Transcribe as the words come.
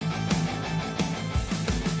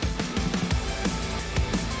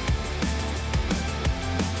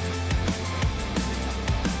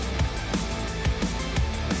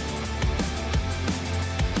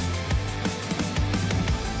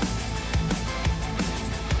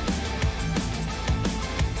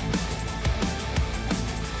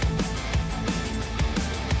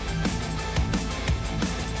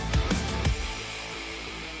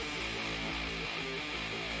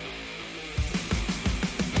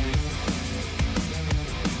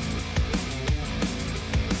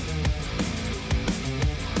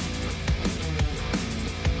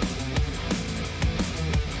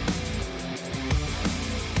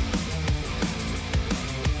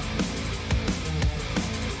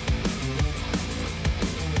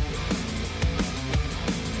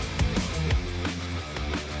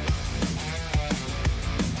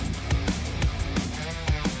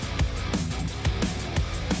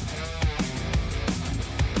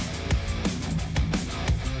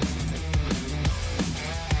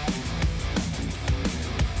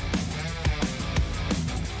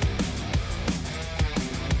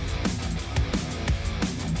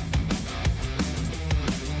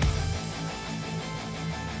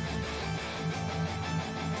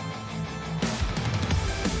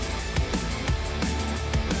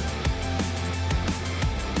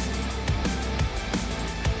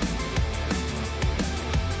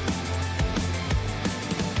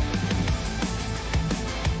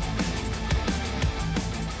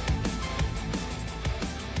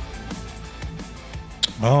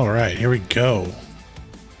All right, here we go.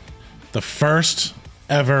 The first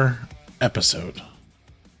ever episode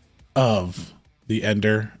of the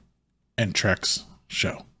Ender and Trex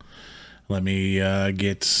show. Let me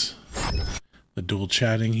get the dual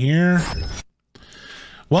chatting here.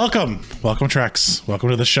 Welcome, Trex. Welcome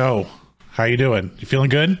to the show. How you doing? You feeling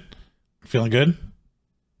good? Feeling good?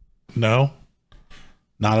 No,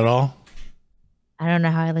 not at all. I don't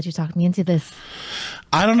know how I let you talk me into this.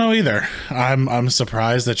 I don't know either. I'm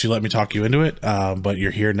surprised that you let me talk you into it, but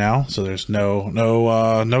you're here now, so there's no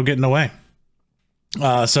getting away.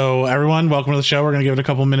 So everyone, welcome to the show. We're gonna give it a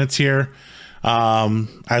couple minutes here.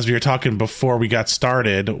 As we were talking before we got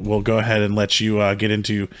started, we'll go ahead and let you get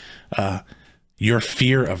into your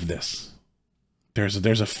fear of this. There's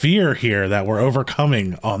a fear here that we're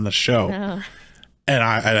overcoming on the show. No. And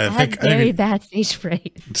I think very bad stage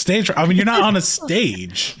fright. I mean, you're not on a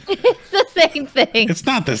stage. It's the same thing. It's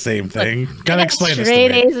not the same thing. Gotta explain this to me.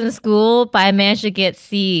 Straight A's in school, but I managed to get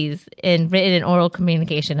C's in written and oral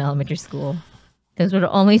communication in elementary school. Those were the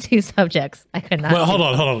only two subjects I could not. Well, hold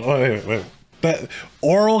on. Wait. That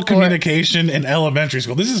oral communication in elementary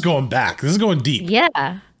school. This is going back. This is going deep.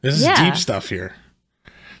 Yeah. This is deep stuff here.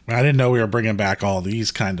 I didn't know we were bringing back all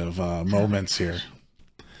these kind of moments here.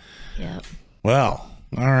 Yep. Well,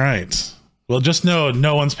 all right. Well, just know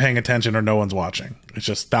no one's paying attention or no one's watching. It's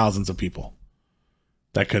just thousands of people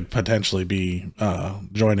that could potentially be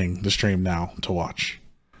joining the stream now to watch.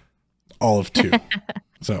 All of two.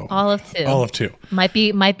 So all of two might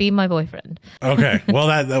be my boyfriend. Okay. Well,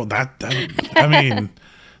 that I mean,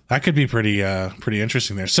 that could be pretty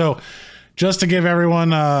interesting there. So just to give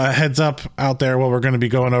everyone a heads up out there, what we're going to be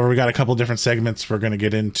going over, we got a couple different segments we're going to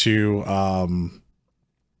get into.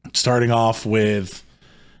 Starting off with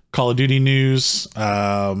Call of Duty news.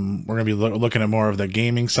 We're going to be looking at more of the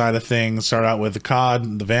gaming side of things. Start out with the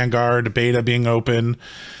COD, the Vanguard beta being open.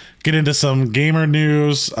 Get into some gamer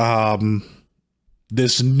news.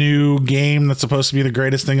 This new game that's supposed to be the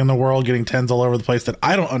greatest thing in the world, getting tens all over the place that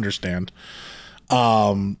I don't understand.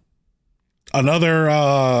 Another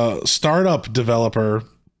startup developer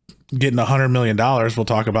getting $100 million. We'll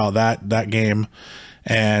talk about that game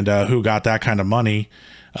and who got that kind of money.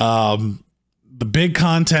 The big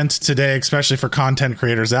content today, especially for content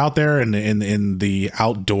creators out there and in the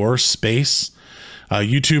outdoor space,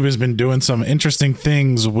 YouTube has been doing some interesting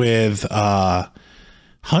things with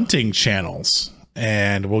hunting channels,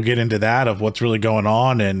 and we'll get into that of what's really going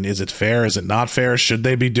on and is it fair, is it not fair, should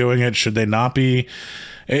they be doing it, should they not be.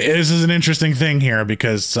 This is an interesting thing here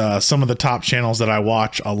because some of the top channels that I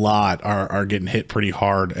watch a lot are getting hit pretty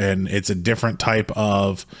hard, and it's a different type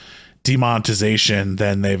of demonetization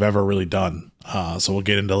than they've ever really done. So we'll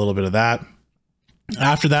get into a little bit of that.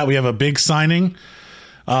 After that, we have a big signing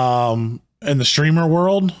in the streamer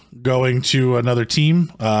world going to another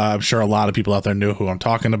team. I'm sure a lot of people out there know who I'm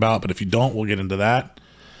talking about, but if you don't, we'll get into that.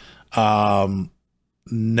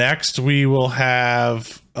 Next, we will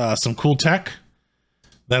have some cool tech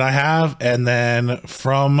that I have, and then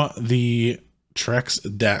from the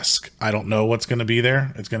Trex desk, I don't know what's going to be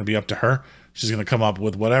there. It's going to be up to her. She's going to come up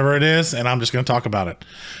with whatever it is, and I'm just going to talk about it.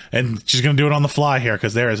 And she's going to do it on the fly here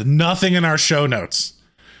because there is nothing in our show notes.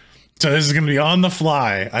 So this is going to be on the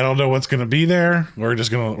fly. I don't know what's going to be there. We're going to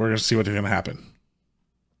see what's going to happen.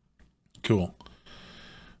 Cool.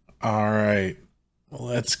 All right. Well,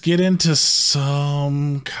 let's get into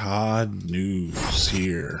some COD news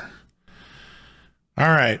here. All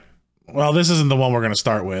right. Well, this isn't the one we're going to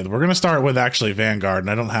start with. We're going to start with actually Vanguard,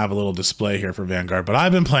 and I don't have a little display here for Vanguard, but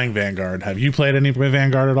I've been playing Vanguard. Have you played any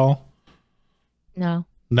Vanguard at all? No.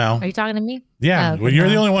 No. Are you talking to me? Yeah. Well, you're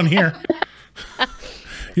the only one here.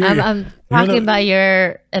 I'm talking about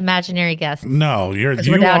your imaginary guest. No, you are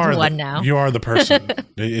the person.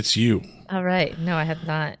 It's you. All right. No, I have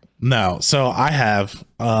not. No. So I have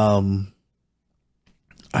some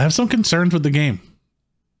concerns with the game.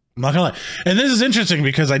 I'm not gonna lie. And this is interesting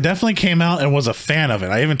because I definitely came out and was a fan of it.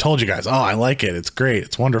 I even told you guys, oh, I like it. It's great.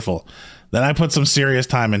 It's wonderful. Then I put some serious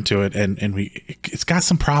time into it, and it's got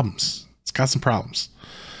some problems.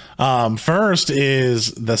 First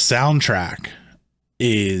is the soundtrack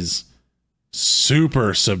is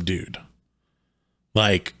super subdued.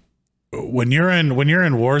 Like when you're in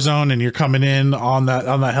Warzone and you're coming in on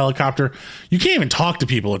that helicopter, you can't even talk to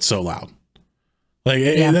people. It's so loud. Like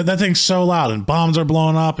that thing's so loud, and bombs are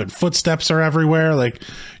blowing up and footsteps are everywhere. Like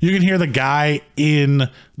you can hear the guy in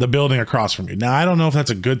the building across from you. Now, I don't know if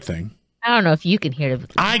that's a good thing. I don't know if you can hear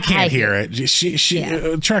it. I can't hear it.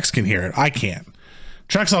 Trex can hear it. I can't.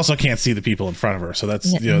 Trex also can't see the people in front of her. So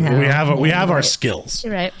that's, we have our skills.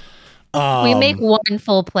 You're right. We make one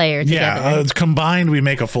full player together. Yeah, combined we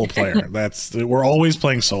make a full player. We're always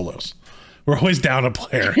playing solos. We're always down a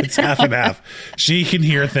player. It's half and half. She can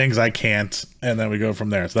hear things I can't, and then we go from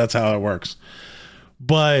there. So that's how it works.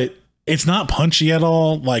 But it's not punchy at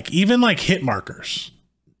all. Like even like hit markers.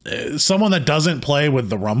 Someone that doesn't play with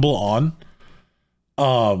the rumble on,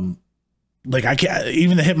 like I can't.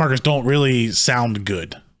 Even the hit markers don't really sound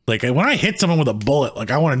good. Like when I hit someone with a bullet, like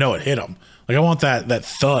I want to know it hit them. Like I want that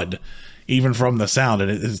thud, even from the sound, and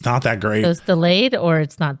it's not that great. So it's delayed, or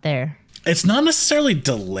it's not there. It's not necessarily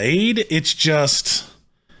delayed. It's just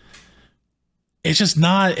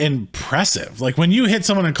not impressive. Like when you hit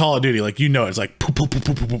someone in Call of Duty, like it's like poop, poop, poop,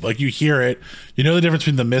 poop, poop, poop. Like you hear it, you know the difference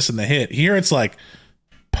between the miss and the hit. Here it's like,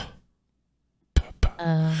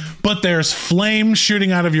 but there's flames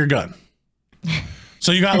shooting out of your gun.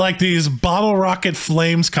 So you got like these bottle rocket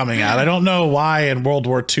flames coming out. I don't know why in World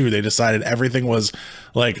War II they decided everything was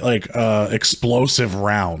like explosive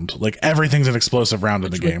round. Like everything's an explosive round in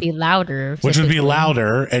the game. Which would be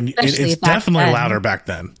louder, and it's definitely louder back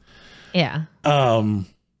then. Yeah. So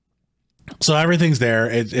everything's there.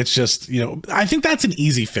 It's just, I think that's an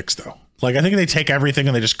easy fix though. Like I think they take everything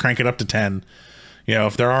and they just crank it up to 10.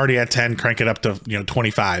 If they're already at 10, crank it up to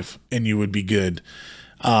 25 and you would be good.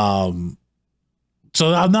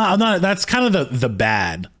 So I'm not, that's kind of the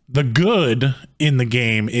bad. The good in the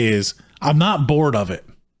game is I'm not bored of it.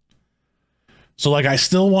 So like, I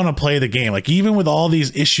still want to play the game. Like even with all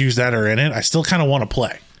these issues that are in it, I still kind of want to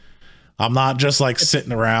play. I'm not just like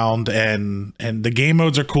sitting around, and the game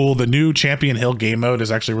modes are cool. The new Champion Hill game mode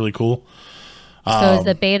is actually really cool. So is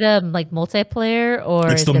the beta like multiplayer, or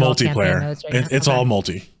it's is the it multiplayer? It's all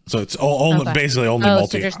multi. So it's all basically only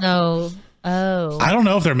multi. So there's no. Oh, I don't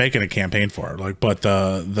know if they're making a campaign for it, like, but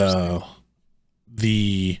the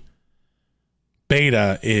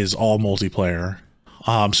beta is all multiplayer.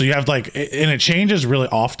 So you have like, and it changes really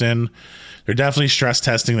often. They're definitely stress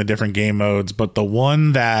testing the different game modes, but the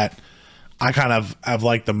one that I kind of have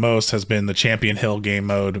liked the most has been the Champion Hill game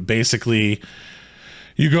mode. Basically,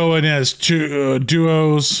 you go in as two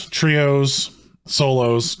duos, trios,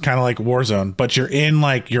 solos, kind of like Warzone, but you're in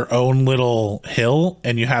like your own little hill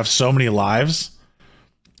and you have so many lives,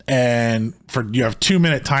 and you have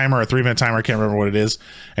 2-minute timer or 3-minute timer, I can't remember what it is,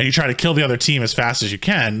 and you try to kill the other team as fast as you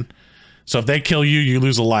can. So if they kill you, you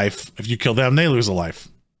lose a life. If you kill them, they lose a life.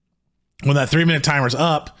 When that 3-minute timer's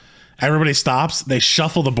up, everybody stops, they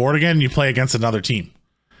shuffle the board again, and you play against another team.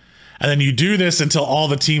 And then you do this until all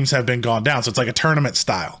the teams have been gone down. So it's like a tournament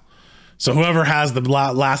style. So whoever has the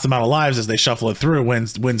last amount of lives as they shuffle it through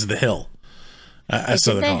wins the hill.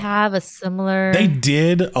 So they have a similar. They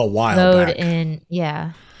did a while mode back.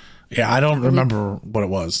 Yeah, I don't remember what it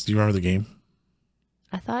was. Do you remember the game?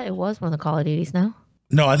 I thought it was one of the Call of Duties. No,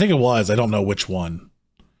 I think it was. I don't know which one.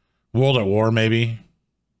 World at War, maybe.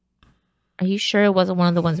 Are you sure it wasn't one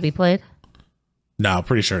of the ones we played? No,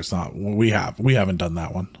 pretty sure it's not. We haven't done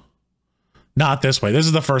that one. Not this way. This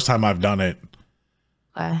is the first time I've done it.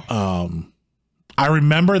 Okay. I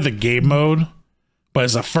remember the game mode, but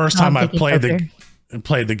it's the first time I've played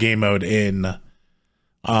the game mode in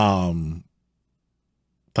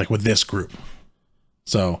like with this group.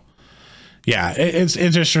 So yeah, it's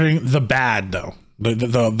interesting. The bad though,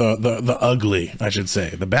 the ugly, I should say.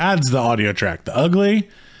 The bad's the audio track. The ugly,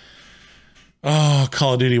 oh,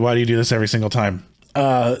 Call of Duty, why do you do this every single time?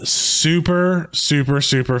 Super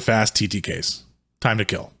fast TTKs, time to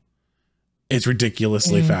kill. It's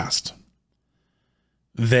ridiculously fast.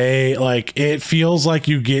 It feels like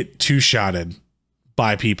you get two-shotted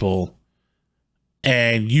by people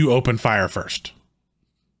and you open fire first.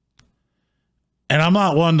 And I'm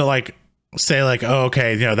not one to like say like, oh,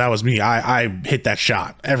 okay, that was me. I hit that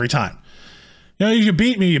shot every time. You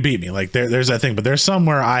beat me, Like there's that thing, but there's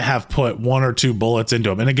somewhere I have put 1 or 2 bullets into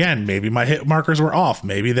them. And again, maybe my hit markers were off.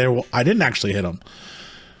 Maybe I didn't actually hit them,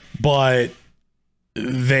 but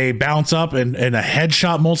they bounce up, and a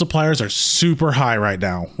headshot multipliers are super high right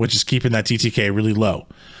now, which is keeping that TTK really low.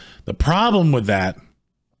 The problem with that,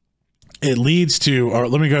 it leads to, or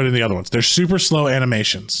let me go to the other ones. There's super slow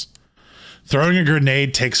animations. Throwing a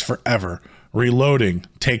grenade takes forever. Reloading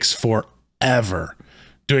takes forever.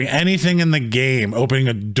 Doing anything in the game, opening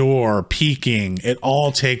a door, peeking, it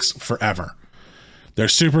all takes forever. They're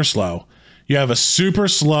super slow. You have a super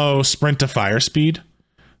slow sprint to fire speed.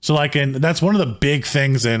 So that's one of the big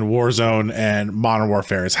things in Warzone and Modern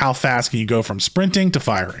Warfare is how fast can you go from sprinting to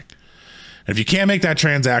firing. And if you can't make that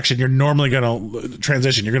transaction, you're normally going to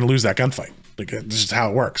transition. You're going to lose that gunfight. This is how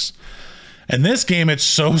it works. And this game, it's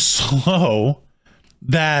so slow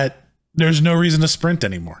that there's no reason to sprint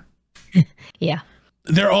anymore. Yeah.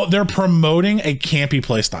 They're promoting a campy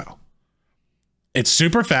playstyle. It's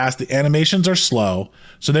super fast. The animations are slow.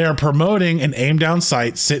 So they are promoting an aim down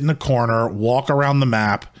sight, sit in a corner, walk around the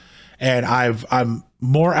map. And I'm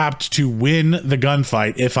more apt to win the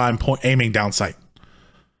gunfight if I'm aiming down sight.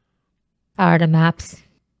 How are the maps?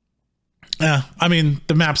 Yeah, I mean,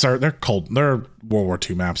 the maps they're cold. They're World War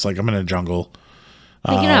II maps. Like, I'm in a jungle.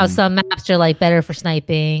 Like, you know how some maps are like better for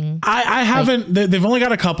sniping. I haven't. They've only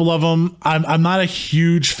got a couple of them. I'm not a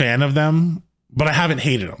huge fan of them, but I haven't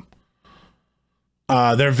hated them.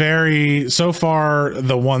 They're very, so far,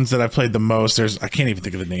 the ones that I've played the most, I can't even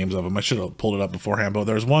think of the names of them. I should have pulled it up beforehand, but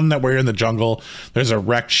there's one that where you're in the jungle. There's a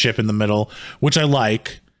wrecked ship in the middle, which I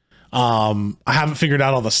like. I haven't figured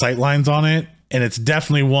out all the sight lines on it, and it's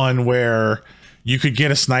definitely one where you could get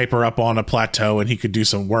a sniper up on a plateau and he could do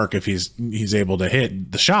some work if he's able to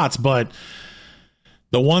hit the shots. But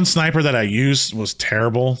the one sniper that I used was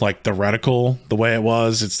terrible. Like, the reticle, the way it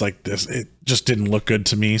was, it's like this, it just didn't look good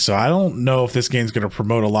to me. So I don't know if this game's going to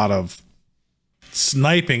promote a lot of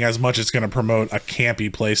sniping as much as it's going to promote a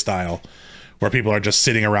campy play style where people are just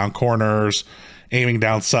sitting around corners, aiming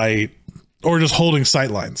down sight, or just holding sight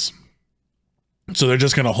lines. So they're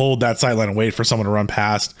just going to hold that sight line and wait for someone to run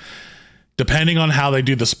past. Depending on how they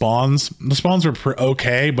do the spawns are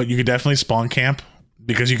okay, but you could definitely spawn camp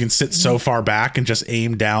because you can sit so far back and just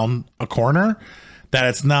aim down a corner that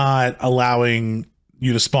it's not allowing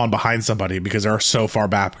you to spawn behind somebody because they're so far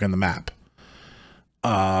back in the map.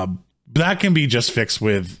 That can be just fixed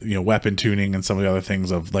with, you know, weapon tuning and some of the other things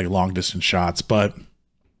of like long distance shots, but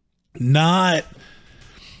not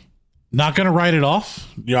going to write it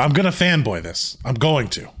off. You know, I'm going to fanboy this. I'm going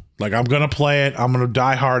to. Like, I'm going to play it. I'm going to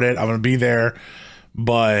die hard it. I'm going to be there.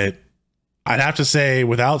 But I'd have to say,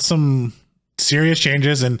 without some serious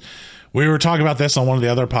changes, and we were talking about this on one of the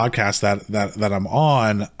other podcasts that I'm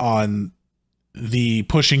on the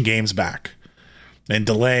pushing games back and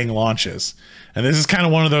delaying launches. And this is kind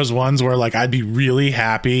of one of those ones where, like, I'd be really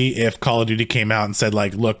happy if Call of Duty came out and said,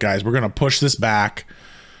 like, look, guys, we're going to push this back,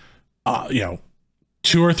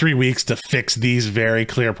 2 or 3 weeks to fix these very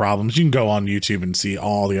clear problems. You can go on YouTube and see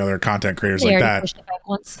all the other content creators like that. Pushed it back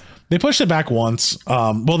once. They pushed it back once.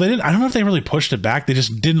 Well, they didn't. I don't know if they really pushed it back. They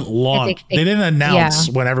just didn't launch. They didn't announce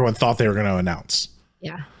when everyone thought they were going to announce.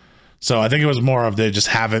 Yeah. So I think it was more of they just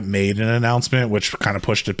haven't made an announcement, which kind of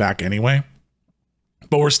pushed it back anyway.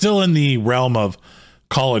 But we're still in the realm of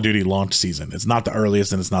Call of Duty launch season. It's not the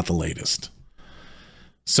earliest and it's not the latest.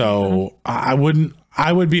 So I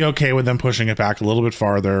would be okay with them pushing it back a little bit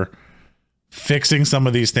farther, fixing some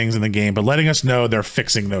of these things in the game, but letting us know they're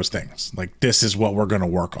fixing those things. Like, this is what we're going to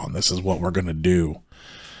work on. This is what we're going to do.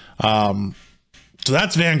 So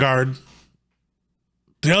that's Vanguard.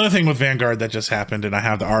 The other thing with Vanguard that just happened, and I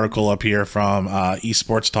have the article up here from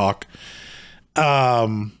Esports Talk.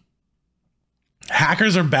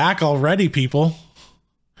 Hackers are back already, people.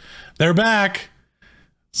 They're back.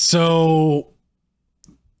 So,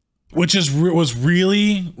 which was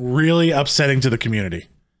really, really upsetting to the community.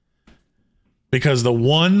 Because the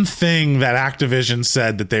one thing that Activision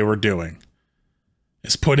said that they were doing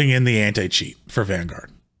is putting in the anti-cheat for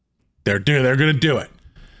Vanguard. They're going to do it.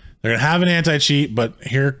 They're going to have an anti-cheat, but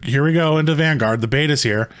here we go into Vanguard. The beta's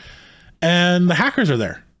here. And the hackers are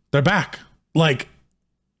there. They're back. Like,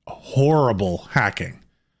 horrible hacking.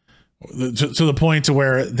 To the point to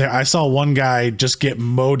where I saw one guy just get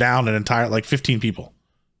mowed down an entire, like, 15 people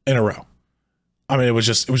in a row. I mean, it was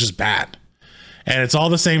just bad. And it's all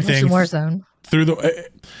the same thing. Warzone.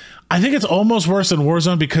 I think it's almost worse than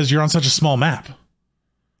Warzone because you're on such a small map.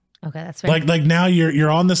 Okay, that's right. Like now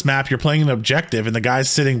you're on this map, you're playing an objective, and the guy's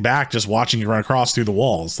sitting back just watching you run across through the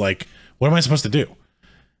walls. Like, what am I supposed to do?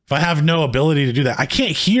 If I have no ability to do that, I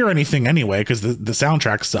can't hear anything anyway because the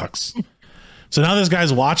soundtrack sucks. So now this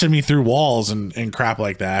guy's watching me through walls and crap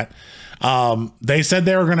like that. They said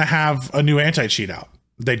they were going to have a new anti-cheat out.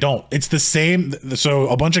 They don't. It's the same. So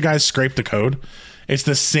a bunch of guys scraped the code. It's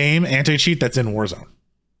the same anti-cheat that's in Warzone.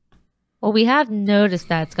 Well, we have noticed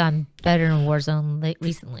that it's gotten better in Warzone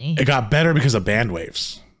recently. It got better because of band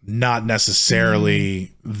waves, not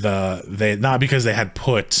necessarily not because they had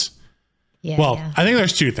put. I think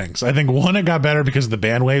there's two things. I think one, it got better because of the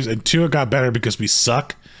band waves, and two, it got better because we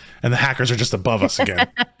suck and the hackers are just above us again.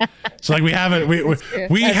 So like we have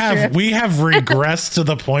regressed to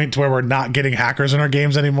the point to where we're not getting hackers in our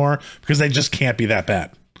games anymore because they just can't be that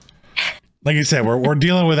bad. Like you said, we're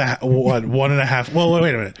dealing with one and a half. Well,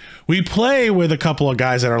 wait a minute. We play with a couple of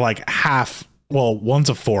guys that are like half. Well, one's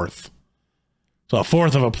a fourth. So a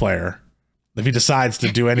fourth of a player. If he decides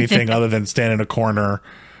to do anything other than stand in a corner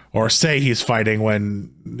or say he's fighting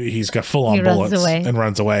when he's got full on bullets and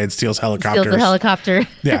runs away and steals helicopters. Steals the helicopter.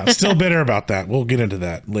 Yeah, still bitter about that. We'll get into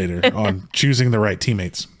that later on choosing the right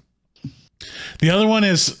teammates. The other one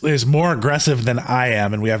is more aggressive than I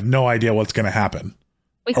am, and we have no idea what's going to happen.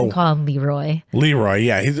 We can call him Leroy. Leroy,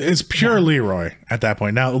 yeah. It's pure Leroy at that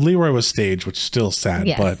point. Now, Leroy was staged, which is still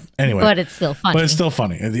sad, but anyway. But it's still funny. But it's still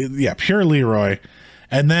funny. Yeah, pure Leroy.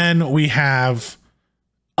 And then we have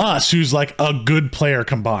us, who's like a good player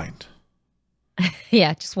combined.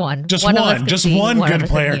 Yeah, just one. Just one good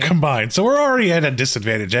player combined. So we're already at a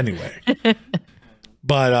disadvantage anyway.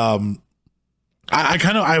 But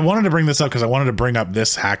I wanted to bring this up because I wanted to bring up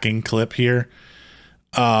this hacking clip here.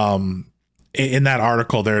 In that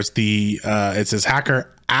article, there's it says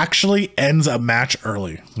hacker actually ends a match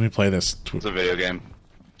early. Let me play this. It's a video game.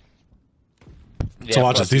 So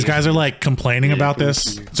watch this. These guys are like complaining about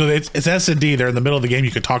this. So it's S&D. They're in the middle of the game.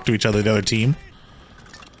 You could talk to each other, the other team.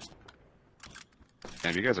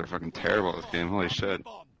 Damn, you guys are fucking terrible at this game. Holy shit.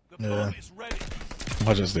 Yeah.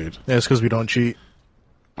 Watch this, dude. Yeah, it's because we don't cheat.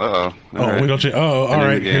 Uh-oh. We don't cheat. Oh, all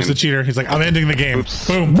right. Here's the cheater. He's like, I'm ending the game. Oops.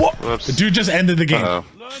 Boom. Whoops. The dude just ended the game. Uh-oh.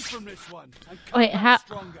 Wait, how?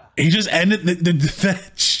 He just ended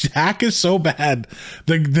the hack is so bad.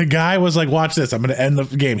 The guy was like, watch this. I'm going to end the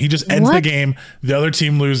game. He just ends the game. The other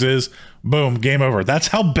team loses. Boom. Game over. That's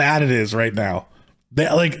how bad it is right now.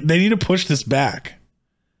 They need to push this back.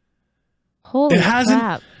 Holy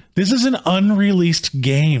crap. This is an unreleased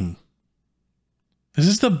game. This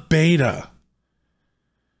is the beta.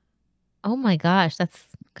 Oh my gosh, that's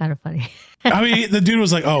kind of funny. I mean, the dude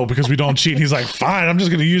was like, oh, because we don't cheat. He's like, fine, I'm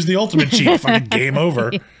just going to use the ultimate cheat. Fucking game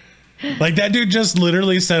over. Like, that dude just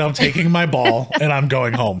literally said, I'm taking my ball and I'm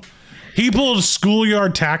going home. He pulled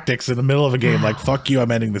schoolyard tactics in the middle of a game. Like, fuck you,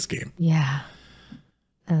 I'm ending this game. Yeah.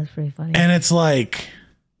 That was pretty funny. And it's like,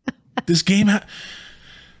 this game,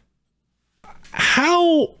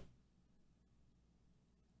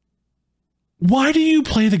 why do you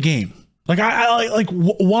play the game? Like,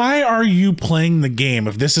 why are you playing the game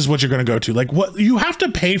if this is what you're going to go to? Like, what you have to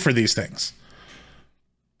pay for these things.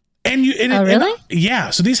 And really?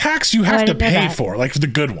 Yeah. So these hacks you have to pay for, like, for the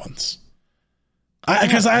good ones.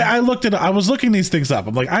 Because I was looking these things up.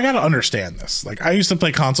 I'm like, I got to understand this. Like, I used to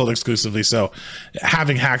play console exclusively, so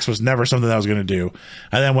having hacks was never something that I was going to do.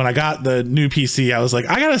 And then when I got the new PC, I was like,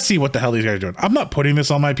 I got to see what the hell these guys are doing. I'm not putting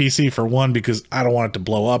this on my PC, for one, because I don't want it to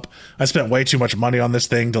blow up. I spent way too much money on this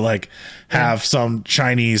thing to like have some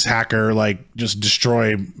Chinese hacker like just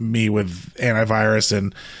destroy me with antivirus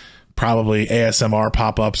and probably ASMR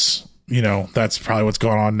pop-ups. You know, that's probably what's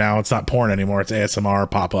going on now. It's not porn anymore. It's ASMR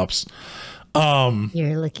pop-ups.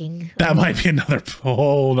 You're looking. That might be another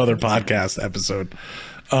whole nother podcast episode.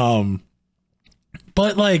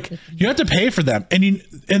 But like, you have to pay for them, and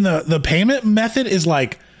the payment method is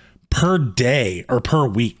like per day or per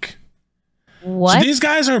week. What? So these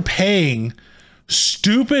guys are paying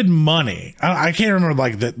stupid money. I can't remember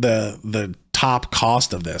like the top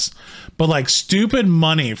cost of this, but like stupid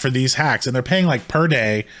money for these hacks, and they're paying like per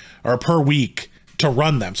day or per week to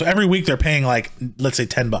run them. So every week they're paying like, let's say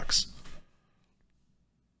 $10.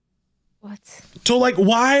 What? So like,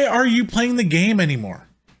 why are you playing the game anymore?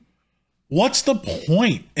 What's the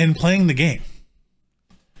point in playing the game?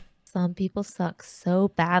 Some people suck so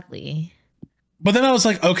badly. But then I was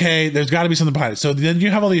like, okay, there's got to be something behind it. So then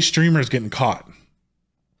you have all these streamers getting caught.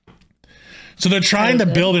 So they're trying to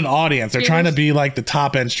build an audience. They're trying to be like the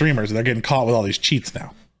top end streamers, and they're getting caught with all these cheats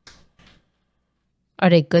now. Are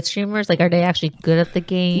they good streamers? Like, are they actually good at the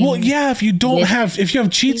game? Well, yeah. If you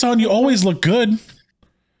have cheats on, you always look good.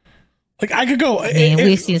 Like, I could go.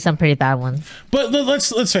 We've seen some pretty bad ones. But let's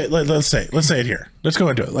say it here. Let's go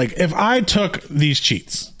into it. Like, if I took these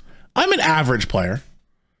cheats, I'm an average player.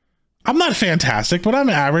 I'm not fantastic, but I'm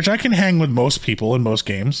average. I can hang with most people in most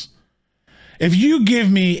games. If you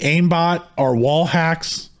give me aimbot or wall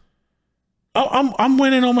hacks, I'm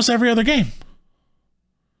winning almost every other game.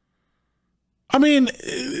 I mean,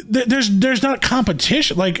 there's not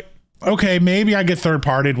competition. Like, okay, maybe I get third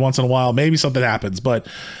partied once in a while. Maybe something happens, but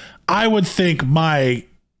I would think my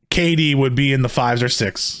KD would be in the 5s or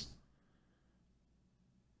 6,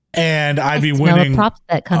 and I'd be winning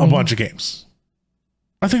a bunch of games.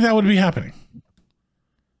 I think that would be happening.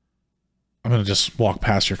 I'm going to just walk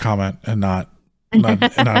past your comment and not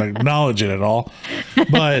acknowledge it at all.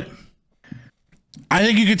 But I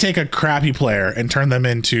think you could take a crappy player and turn them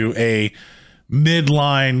into a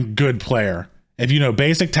midline good player. If you know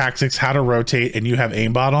basic tactics, how to rotate, and you have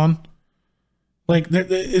aimbot on, like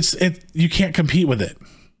you can't compete with it.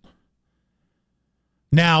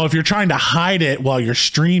 Now, if you're trying to hide it while you're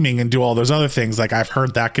streaming and do all those other things, like I've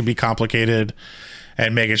heard that can be complicated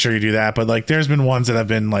and making sure you do that. But like, there's been ones that have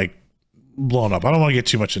been like blown up. I don't want to get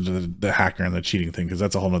too much into the hacker and the cheating thing because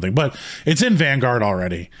that's a whole nother thing. But it's in Vanguard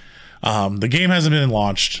already. The game hasn't been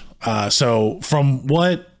launched. So from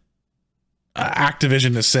what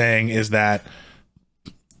Activision is saying is that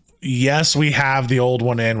yes, we have the old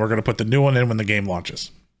one in. We're going to put the new one in when the game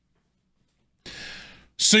launches.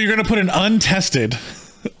 So you're going to put an untested,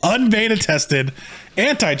 unbeta tested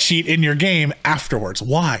anti-cheat in your game afterwards.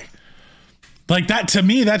 Why? Like that, to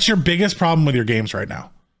me, that's your biggest problem with your games right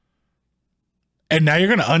now. And now you're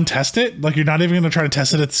going to untest it? Like you're not even going to try to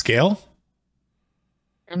test it at scale?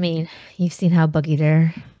 I mean, you've seen how buggy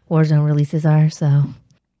their Warzone releases are, so are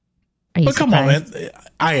you but surprised? Come on, man.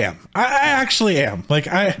 I am. I actually am. Like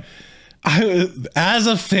I as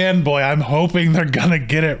a fanboy, I'm hoping they're gonna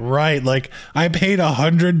get it right. Like I paid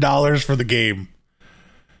 $100 for the game.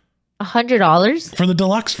 $100 for the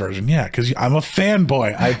deluxe version, yeah, because I'm a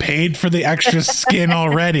fanboy. I paid for the extra skin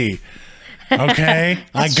already. Okay,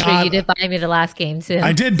 That's true. You did buy me the last game too.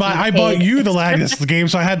 I did buy. I bought you the last game,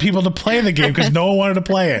 so I had people to play the game because no one wanted to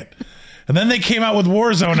play it. And then they came out with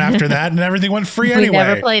Warzone after that, and everything went free anyway. We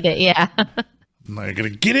never played it. Yeah. I'm not gonna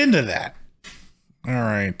get into that. All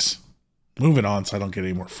right. Moving on so I don't get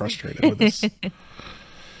any more frustrated with this.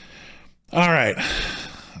 All right.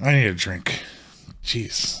 I need a drink.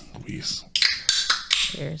 Jeez Louise.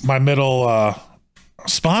 Cheers. My middle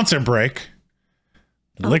sponsor break.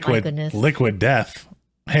 Oh, Liquid Death.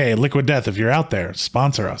 Hey, Liquid Death, if you're out there,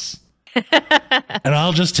 sponsor us. And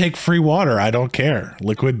I'll just take free water. I don't care.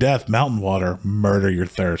 Liquid Death, mountain water, murder your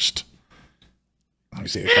thirst. Let me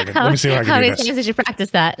see if I can, let me see if I can How do many this. times did you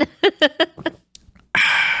practice that?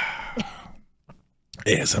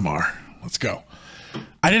 ASMR. Let's go.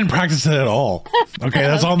 I didn't practice it at all. Okay,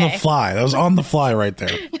 that's on the fly. That was on the fly right there.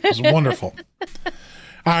 It was wonderful.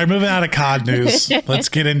 All right, moving out of COD news. Let's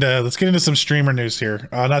get into some streamer news here.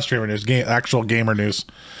 Not streamer news, actual gamer news.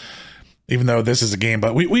 Even though this is a game,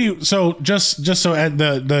 but so just so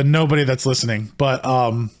the nobody that's listening, but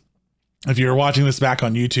if you're watching this back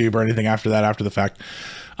on YouTube or anything after the fact,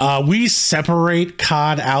 we separate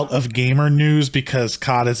COD out of gamer news because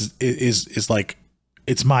COD is like,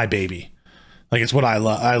 it's my baby. Like it's what I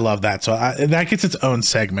love. I love that. So that gets its own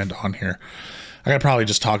segment on here. I gotta probably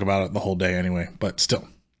just talk about it the whole day anyway, but still,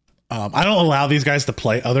 I don't allow these guys to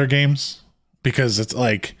play other games because it's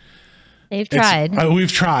like they've tried.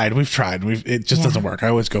 We've tried. It just doesn't work. I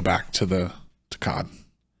always go back to COD.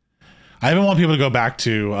 I even want people to go back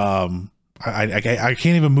to. I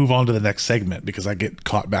can't even move on to the next segment because I get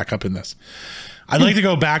caught back up in this. I'd like to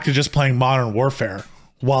go back to just playing Modern Warfare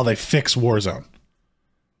while they fix Warzone.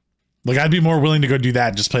 Like I'd be more willing to go do that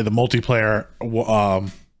and just play the multiplayer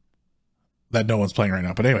that no one's playing right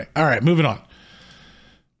now. But anyway, all right, moving on.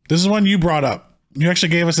 This is one you brought up. You actually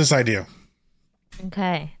gave us this idea.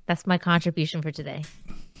 Okay, that's my contribution for today.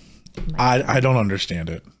 I don't understand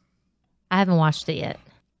it. I haven't watched it yet.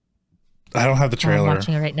 I don't have the trailer. I'm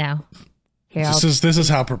watching it right now. Here, this is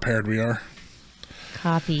how prepared we are.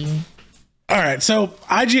 Copy. All right, so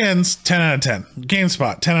IGN's 10 out of 10.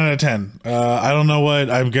 GameSpot 10 out of 10. I don't know what,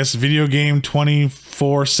 I guess video game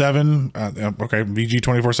 24/7. Okay, VG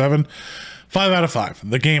 24/7. 5 out of 5.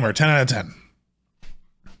 The Gamer 10 out of 10.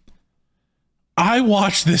 I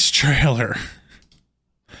watched this trailer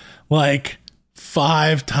like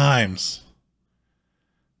 5 times.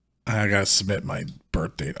 I gotta submit my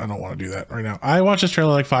birth date. I don't want to do that right now. I watched this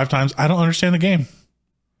trailer like 5 times. I don't understand the game.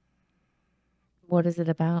 What is it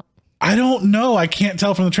about? I don't know. I can't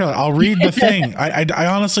tell from the trailer. I'll read the thing. I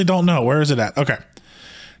honestly don't know. Where is it at? Okay.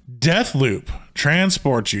 Deathloop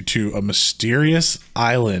transports you to a mysterious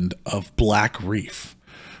island of Black Reef,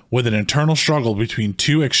 with an internal struggle between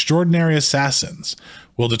 2 extraordinary assassins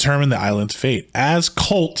will determine the island's fate. As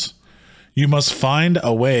Colt, you must find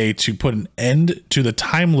a way to put an end to the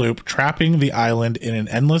time loop, trapping the island in an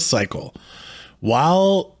endless cycle,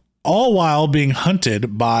 all while being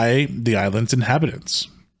hunted by the island's inhabitants.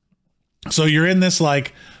 So you're in this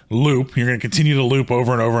like loop. You're going to continue to loop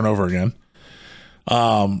over and over and over again.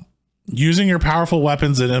 Using your powerful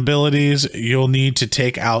weapons and abilities, you'll need to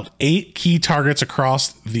take out 8 key targets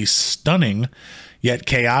across the stunning yet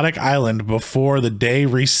chaotic island before the day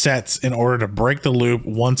resets in order to break the loop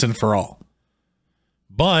once and for all.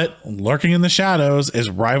 But lurking in the shadows is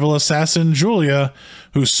rival assassin Julia,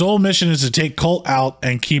 whose sole mission is to take Colt out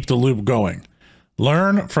and keep the loop going.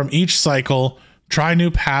 Learn from each cycle, try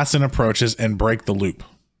new paths and approaches, and break the loop.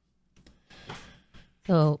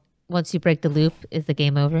 So once you break the loop, is the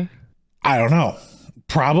game over? I don't know.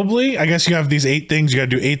 Probably. I guess you have these 8 things. You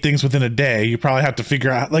got to do 8 things within a day. You probably have to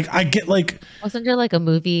figure out. Like, I get like. Wasn't there like a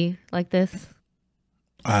movie like this?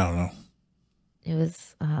 I don't know. It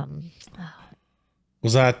was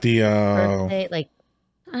Was that the birthday, like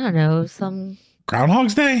I don't know, some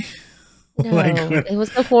Groundhog's Day? no, Like, it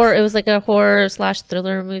was the horror. It was like a horror slash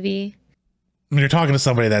thriller movie. I mean, you're talking to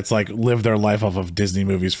somebody that's like lived their life off of Disney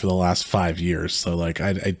movies for the last 5 years. So like,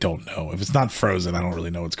 I don't know. If it's not Frozen, I don't really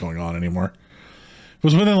know what's going on anymore. It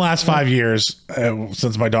was within the last 5 years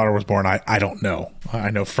since my daughter was born. I don't know.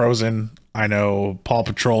 I know Frozen. I know Paw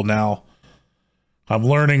Patrol now. I'm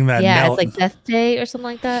learning that. Yeah, it's like Death Day or something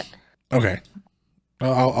like that. Okay.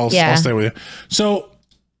 I'll stay with you. So,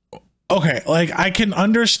 okay. Like I can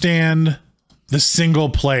understand the single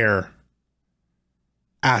player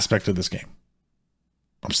aspect of this game.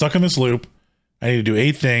 I'm stuck in this loop. I need to do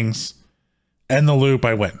 8 things. End the loop,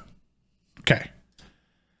 I win. Okay.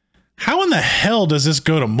 How in the hell does this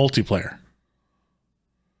go to multiplayer?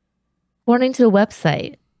 According to the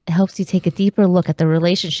website, it helps you take a deeper look at the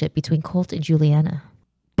relationship between Colt and Juliana.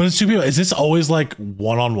 But it's 2 people. Is this always like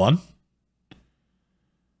one-on-one?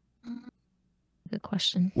 Good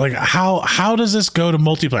question. Like how does this go to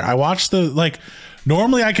multiplayer? I watched the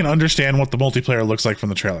normally I can understand what the multiplayer looks like from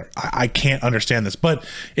the trailer. I can't understand this, but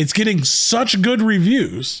it's getting such good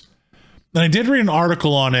reviews. And I did read an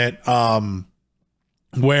article on it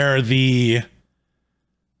where the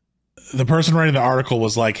person writing the article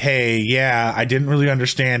was like, hey, yeah, I didn't really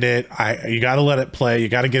understand it. You got to let it play. You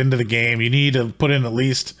got to get into the game. You need to put in at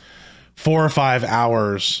least 4 or 5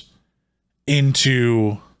 hours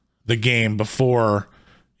into the game before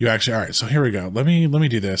you actually. All right, so here we go. Let me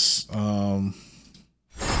do this. Let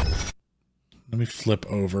me flip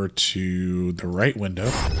over to the right window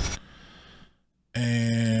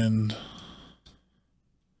and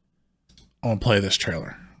I want to play this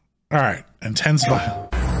trailer. All right, intense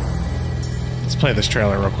violence. Let's play this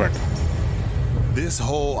trailer real quick. This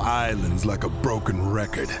whole island's like a broken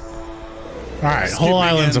record. All right, whole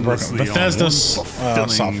island's a broken. Bethesda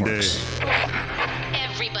Softworks.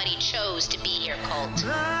 Everybody chose to be here, Colt.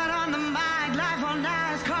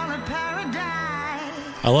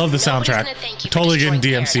 I love the soundtrack. Totally getting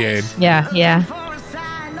DMCA'd. Yeah, yeah.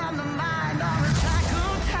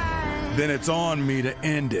 Then it's on me to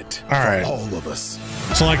end it. All right. For all of us.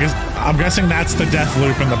 So like, I'm guessing that's the death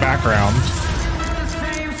loop in the background.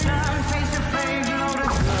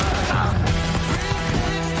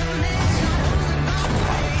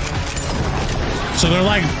 So they're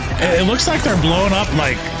like, it looks like they're blowing up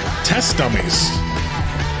like test dummies.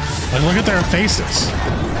 Like, look at their faces.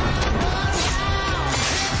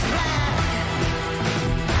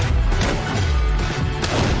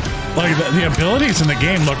 Like, the abilities in the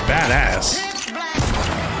game look badass.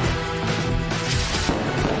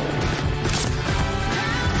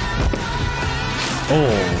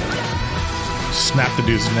 Oh. Snap the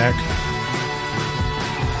dude's neck.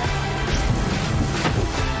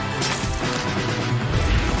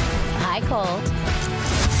 Hi, Colt.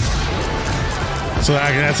 So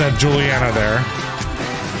that's that Juliana there.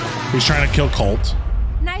 He's trying to kill Colt.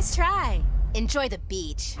 Nice try. Enjoy the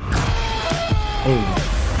beach. Oh.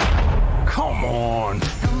 Come on. Don't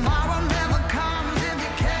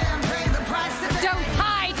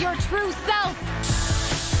hide your true self.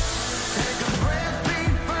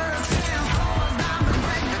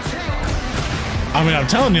 I mean, I'm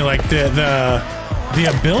telling you, like the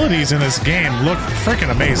abilities in this game look freaking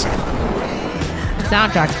amazing. The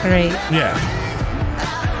soundtrack's great. Yeah.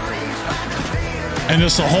 And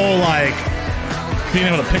just the whole like being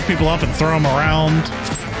able to pick people up and throw them around.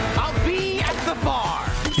 I'll be at the bar.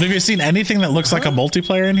 Have you seen anything that looks like a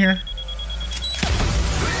multiplayer in here?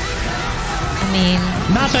 I mean,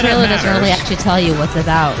 Not the that it trailer doesn't really matters. actually tell you what's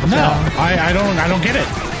about. No, so. I don't get it.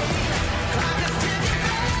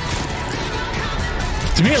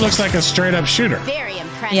 To me, it looks like a straight up shooter. Very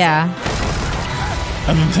impressive. Yeah,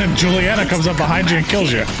 And then Juliana comes up behind you and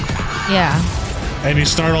kills you. yeah. And you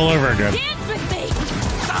start all over again. Dance with me.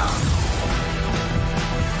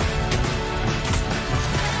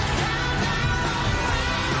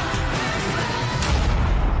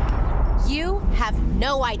 You have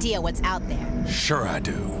no idea what's out there. Sure I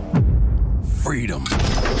do. Freedom.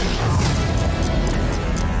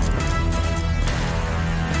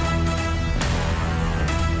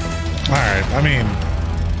 All right, I mean,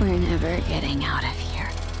 We're never getting out of here.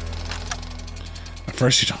 at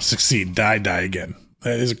first you don't succeed, die again.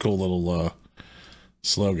 That is a cool little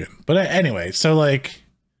slogan. But anyway, so like,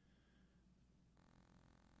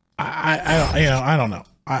 I don't know.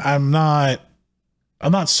 I'm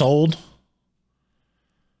not sold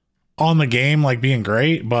on the game like being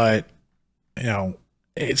great, but you know,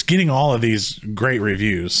 it's getting all of these great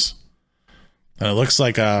reviews. And it looks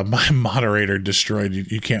like my moderator destroyed you.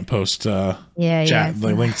 You can't post chat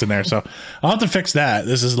links in there. So I'll have to fix that.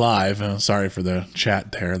 This is live. Sorry for the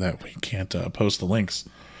chat there that we can't post the links.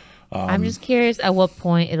 I'm just curious at what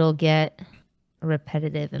point it'll get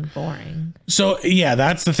repetitive and boring. So yeah,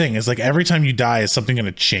 that's the thing. Is like every time you die, is something going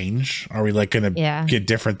to change? Are we like going to get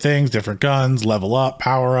different things, different guns, level up,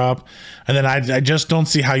 power up? And then I just don't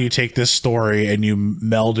see how you take this story and you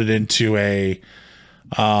meld it into a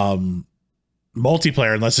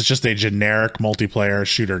multiplayer, unless it's just a generic multiplayer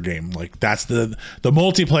shooter game. Like that's the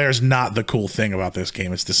multiplayer is not the cool thing about this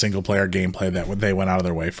game. It's the single player gameplay that they went out of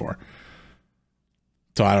their way for.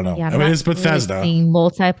 So I don't know. I mean, it's Bethesda. Really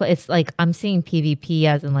multiplayer. It's like I'm seeing PvP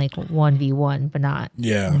as in like 1v1, but not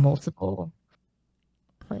multiple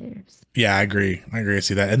players. Yeah, I agree. I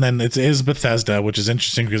see that. And then it is Bethesda, which is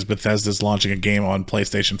interesting because Bethesda's launching a game on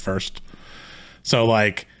PlayStation first. So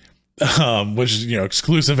like, which is,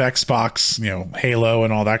 exclusive Xbox, Halo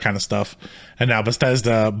and all that kind of stuff. And now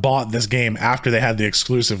Bethesda bought this game after they had the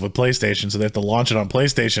exclusive with PlayStation. So they have to launch it on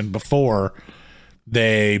PlayStation before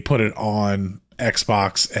they put it on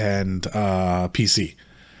Xbox and PC.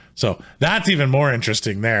 So that's even more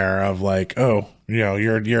interesting there of like, oh,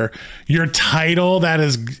 your title that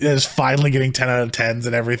is finally getting 10 out of 10s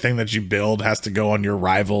and everything that you build has to go on your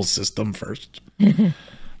rival's system first.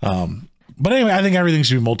 But anyway, I think everything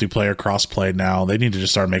should be multiplayer, cross-play now. They need to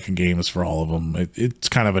just start making games for all of them. It's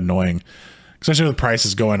kind of annoying, especially with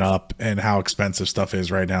prices going up and how expensive stuff is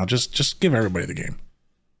right now. Just give everybody the game.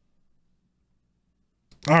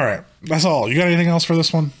 All right, that's all. You got anything else for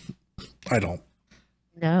this one? I don't.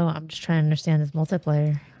 No, I'm just trying to understand this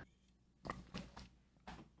multiplayer.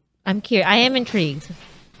 I'm curious. I am intrigued.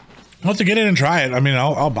 I'll have to get in and try it. I mean,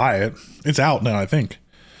 I'll buy it. It's out now, I think.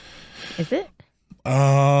 Is it?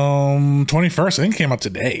 21st. I think it came out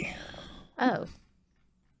today. Oh.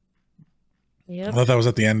 Yep. I thought that was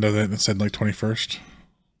at the end of it. It said like 21st.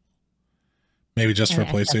 Maybe just for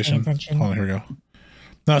PlayStation. Hold on, here we go.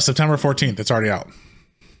 No, September 14th. It's already out.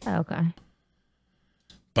 Oh, okay.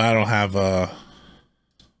 But I don't have a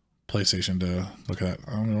PlayStation to look at that.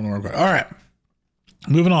 I don't know where I'm going. All right.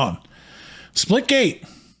 Moving on. Splitgate.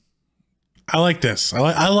 I like this.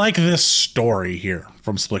 I like this story here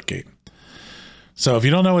from Splitgate. So if you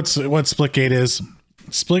don't know what Splitgate is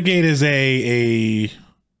a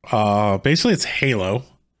basically it's Halo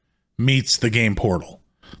meets the game Portal.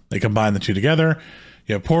 They combine the two together.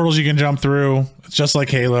 You have portals you can jump through. It's just like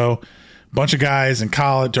Halo. A bunch of guys in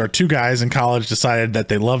college, or two guys in college, decided that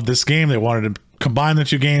they loved this game. They wanted to combine the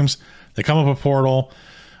two games. They come up with Portal.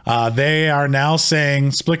 They are now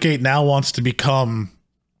saying Splitgate now wants to become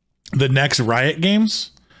the next Riot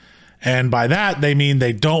Games. And by that, they mean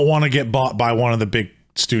they don't want to get bought by one of the big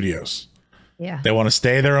studios. Yeah. They want to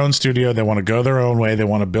stay their own studio. They want to go their own way. They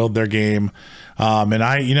want to build their game. And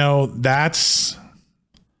that's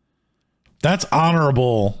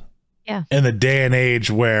honorable. Yeah. In the day and age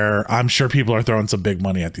where I'm sure people are throwing some big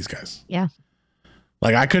money at these guys. Yeah.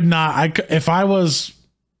 Like if I was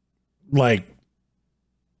like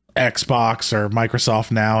Xbox or Microsoft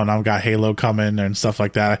now and I've got Halo coming and stuff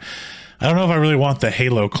like that, I don't know if I really want the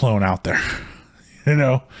Halo clone out there,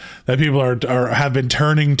 that people have been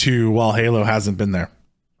turning to while Halo hasn't been there.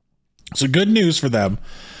 So good news for them.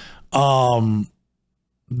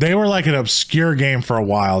 They were like an obscure game for a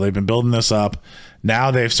while. They've been building this up.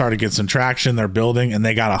 Now they've started to get some traction. They're building, and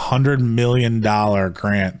they got $100 million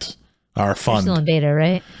grant or fund. They're still in beta,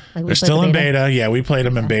 right? They're still in beta. Yeah, we played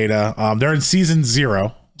them in beta. They're in season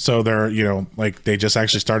 0. So they're, they just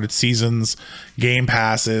actually started seasons, game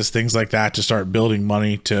passes, things like that to start building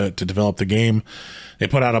money to develop the game. They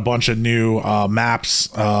put out a bunch of new maps,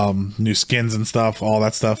 new skins and stuff, all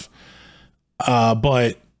that stuff.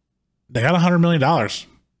 But they got $100 million.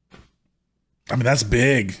 I mean, that's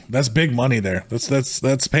big. That's big money there.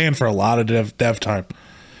 That's paying for a lot of dev time.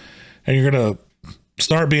 And you're going to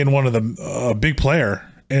start being one of the big player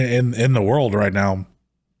in the world right now.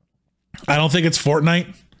 I don't think it's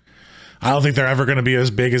Fortnite. I don't think they're ever going to be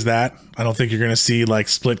as big as that. I don't think you're going to see like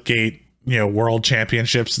Splitgate, world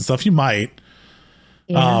championships and stuff. You might.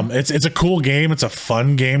 Yeah. It's a cool game. It's a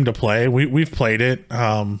fun game to play. We've played it.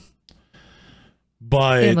 But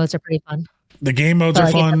game modes are pretty fun. The game modes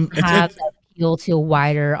are fun. It have that appeal to a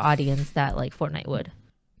wider audience that like Fortnite would.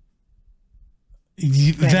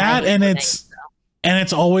 That and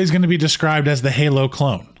it's always going to be described as the Halo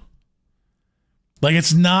clone. Like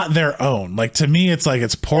it's not their own. Like to me, it's like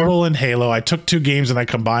it's Portal and Halo. I took two games and I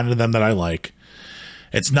combined them that I like.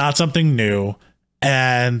 It's not something new.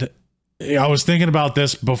 And I was thinking about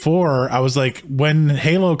this before. I was like, when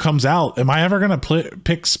Halo comes out, am I ever going to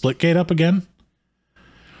pick Splitgate up again?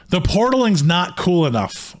 The portaling's not cool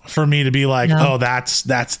enough for me to be like, No. oh,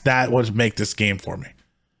 that would make this game for me.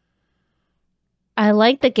 I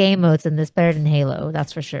like the game modes in this better than Halo,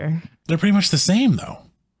 that's for sure. They're pretty much the same though.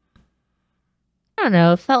 I don't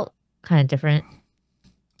know. It felt kind of different.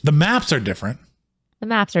 The maps are different. The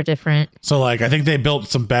maps are different. So like I think they built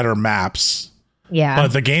some better maps, Yeah.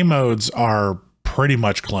 but the game modes are pretty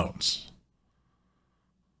much clones.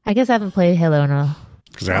 I guess I haven't played Halo in a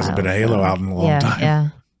Because there hasn't while, been a Halo so- out in a long time. Yeah.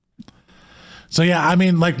 So yeah, I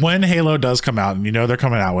mean, like when Halo does come out, and you know they're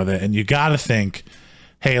coming out with it, and you got to think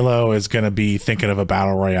Halo is going to be thinking of a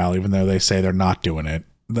battle royale, even though they say they're not doing it.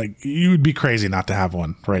 Like you would be crazy not to have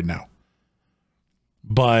one right now.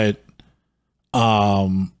 But,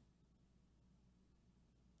 I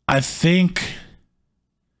think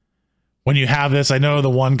when you have this, I know the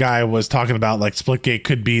one guy was talking about like Splitgate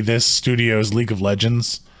could be this studio's League of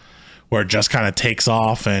Legends, where it just kind of takes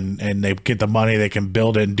off and they get the money, they can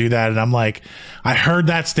build it and do that. And I'm like, I heard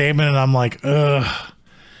that statement and I'm like, ugh,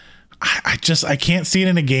 I can't see it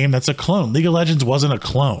in a game that's a clone. League of Legends wasn't a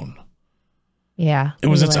clone. Yeah. It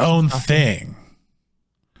was League its of own Legends awesome. thing.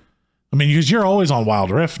 I mean, because you're always on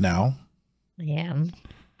Wild Rift now. Yeah.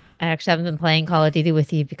 I actually haven't been playing Call of Duty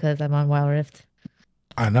with you because I'm on Wild Rift.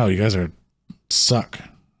 I know you guys suck. I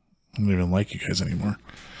don't even like you guys anymore.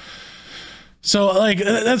 So like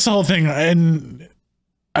that's the whole thing. And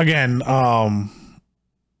again, I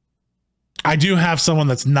do have someone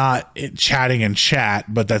that's not chatting in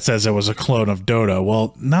chat, but that says it was a clone of Dota.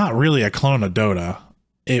 Well, not really a clone of Dota.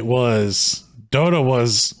 Dota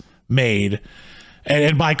was made,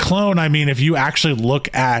 and by clone I mean if you actually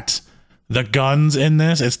look at the guns in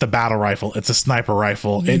this, it's the battle rifle, it's a sniper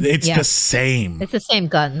rifle. It's Yeah. the same. It's the same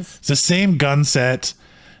guns. It's the same gun set.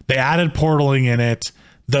 They added portaling in it.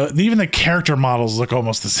 Even the character models look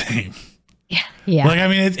almost the same. Yeah. Like, I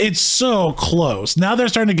mean, it's so close. Now they're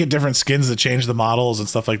starting to get different skins that change the models and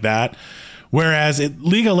stuff like that. Whereas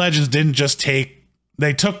League of Legends didn't just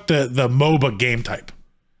they took the MOBA game type.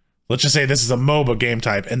 Let's just say this is a MOBA game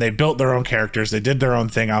type, and they built their own characters. They did their own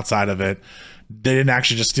thing outside of it. They didn't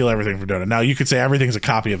actually just steal everything from Dota. Now you could say everything's a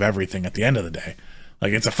copy of everything at the end of the day.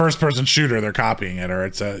 Like it's a first person shooter, they're copying it, or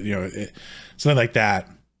it's something like that.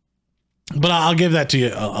 But I'll give that to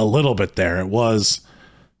you a little bit there. It was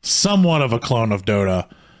somewhat of a clone of Dota,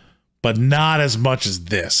 but not as much as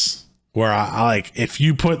this, where I like, if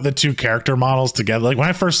you put the two character models together, like when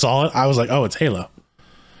I first saw it, I was like, oh, it's Halo.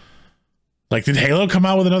 Like, did Halo come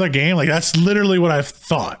out with another game? Like, that's literally what I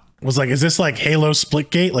thought. Was like, is this like Halo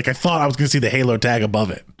Splitgate? Like, I thought I was going to see the Halo tag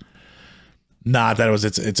above it. Not that it was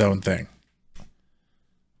its own thing.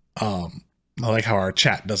 I like how our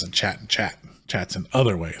chat doesn't chat in chat. Chats in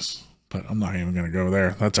other ways. But I'm not even going to go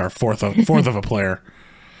there. That's our fourth of a player.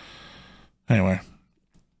 Anyway.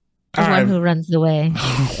 The one who runs away.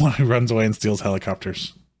 One who runs away and steals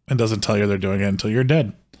helicopters and doesn't tell you they're doing it until you're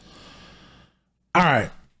dead. All right.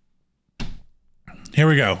 Here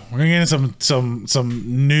we go. We're going to get into some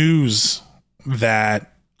news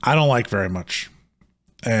that I don't like very much.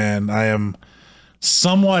 And I am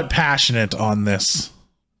somewhat passionate on this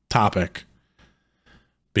topic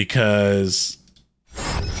because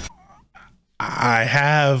I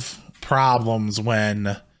have problems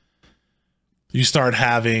when you start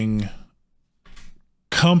having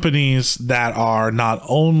companies that are not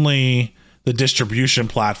only the distribution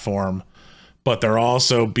platform, but they're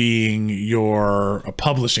also being your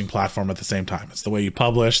publishing platform at the same time. It's the way you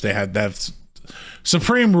publish. They have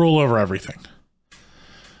supreme rule over everything.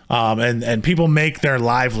 And people make their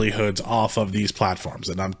livelihoods off of these platforms.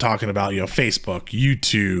 And I'm talking about, Facebook,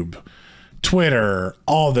 YouTube, Twitter,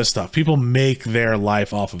 all this stuff. People make their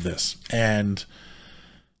life off of this. And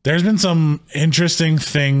there's been some interesting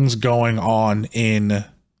things going on in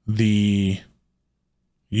the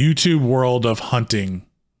YouTube world of hunting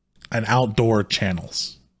and outdoor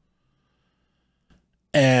channels.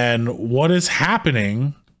 And what is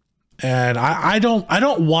happening, and I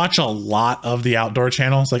don't watch a lot of the outdoor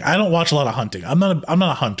channels. Like, I don't watch a lot of hunting. I'm not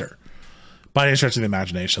a hunter by any stretch of the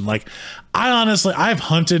imagination. Like, I've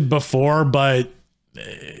hunted before, but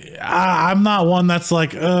I'm not one that's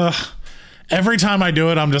like, every time I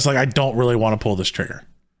do it, I'm just like, I don't really want to pull this trigger.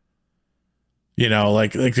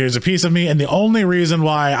 Like there's a piece of me, and the only reason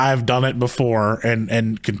why I've done it before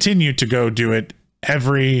and continue to go do it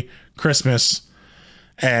every Christmas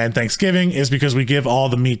and Thanksgiving is because we give all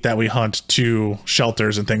the meat that we hunt to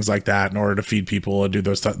shelters and things like that in order to feed people and do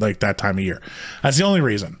those like that time of year. That's the only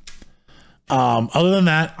reason. Other than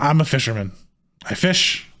that, I'm a fisherman. I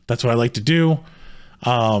fish. That's what I like to do.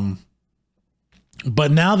 But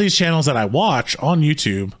now these channels that I watch on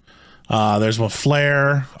YouTube, there's one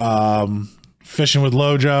Flare, Fishing with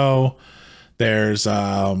Lojo. There's Wait,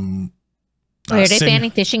 are they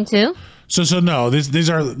banning fishing too? So no, these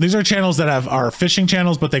are channels that are fishing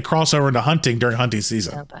channels, but they cross over into hunting during hunting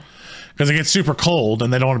season. Okay. Because it gets super cold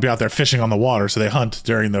and they don't want to be out there fishing on the water, so they hunt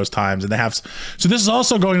during those times. And they have, so this is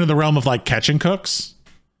also going into the realm of like catch and cooks.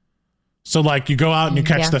 So like you go out and you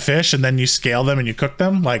catch the fish and then you scale them and you cook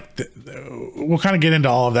them. Like we'll kind of get into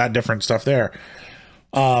all of that different stuff there.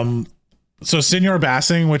 So Senor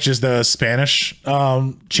Bassing, which is the Spanish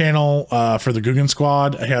channel for the Guggen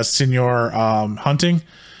Squad, it has Senor Hunting.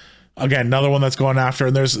 Again, another one that's going after.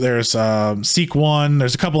 And there's Seek One.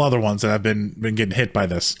 There's a couple other ones that have been getting hit by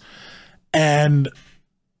this. And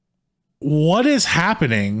what is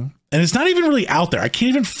happening? And it's not even really out there. I can't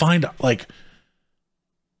even find like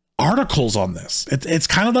articles on this. It's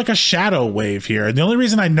kind of like a shadow wave here. And the only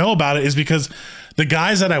reason I know about it is because the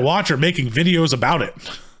guys that I watch are making videos about it.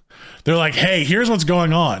 They're like, hey, here's what's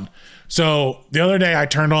going on. So the other day I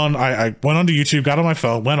went onto YouTube, got on my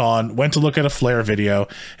phone, went to look at a Flare video,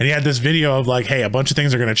 and he had this video of like, hey, a bunch of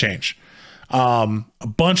things are going to change. A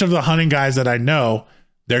bunch of the hunting guys that I know,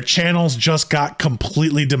 their channels just got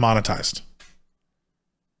completely demonetized.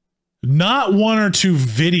 Not one or two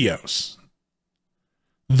videos.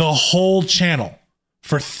 The whole channel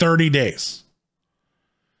for 30 days.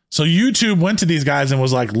 So YouTube went to these guys and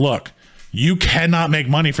was like, look, you cannot make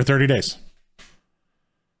money for 30 days.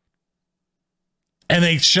 And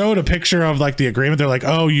they showed a picture of like the agreement. They're like,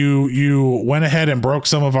 oh, you went ahead and broke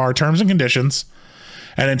some of our terms and conditions.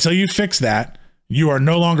 And until you fix that, you are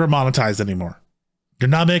no longer monetized anymore. You're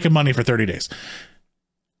not making money for 30 days.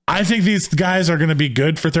 I think these guys are going to be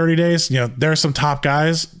good for 30 days. You know, there are some top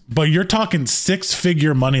guys, but you're talking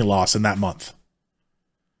 6-figure money loss in that month.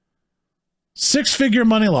 6-figure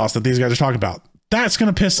money loss that these guys are talking about. That's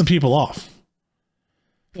going to piss some people off.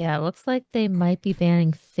 Yeah, it looks like they might be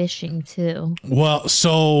banning fishing too. Well,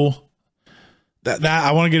 so that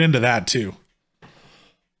I want to get into that too.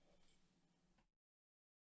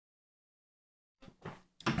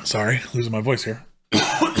 Sorry, losing my voice here.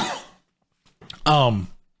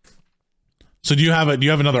 So do you have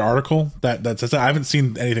another article that says that? I haven't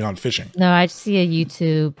seen anything on fishing. No, I just see a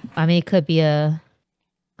YouTube. I mean, it could be a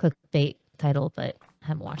clickbait title, but I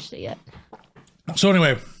haven't watched it yet. So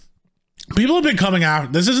anyway, people have been coming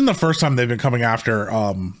after. This isn't the first time they've been coming after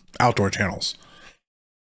outdoor channels.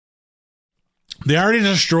 They already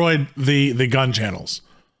destroyed the gun channels.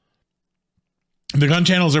 The gun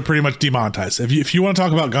channels are pretty much demonetized. If you want to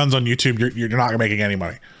talk about guns on YouTube, you're not making any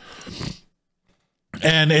money.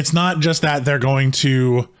 And it's not just that they're going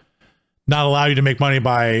to not allow you to make money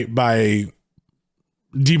by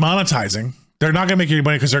demonetizing. They're not going to make you any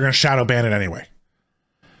money because they're going to shadow ban it anyway.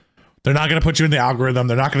 They're not going to put you in the algorithm.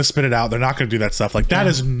 They're not going to spit it out. They're not going to do that stuff. Like that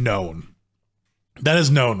is known. That is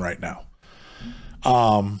known right now.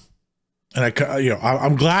 And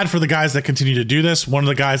I'm glad for the guys that continue to do this. One of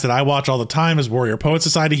the guys that I watch all the time is Warrior Poet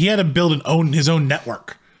Society. He had to build his own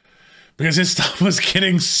network because his stuff was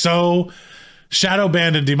getting so shadow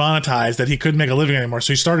banned and demonetized that he couldn't make a living anymore.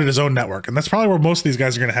 So he started his own network, and that's probably where most of these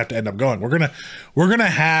guys are going to have to end up going. We're gonna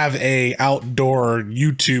have a outdoor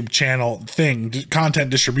YouTube channel thing, content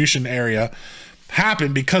distribution area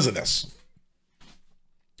happen because of this.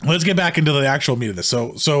 Let's get back into the actual meat of this.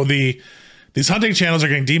 So these hunting channels are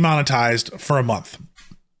getting demonetized for a month.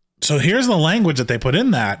 So here's the language that they put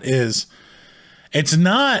in that is, it's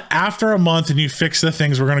not after a month and you fix the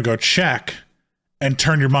things we're going to go check and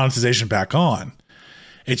turn your monetization back on.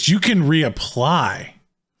 It's you can reapply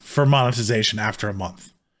for monetization after a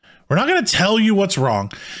month. We're not going to tell you what's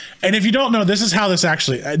wrong. And if you don't know, this is how this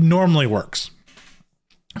actually normally works.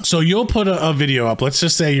 So you'll put a video up. Let's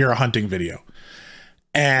just say you're a hunting video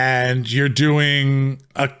and you're doing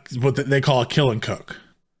what they call a kill and cook.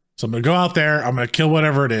 So I'm going to go out there. I'm going to kill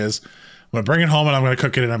whatever it is. I'm going to bring it home and I'm going to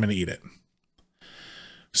cook it and I'm going to eat it.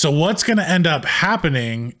 So what's going to end up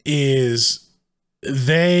happening is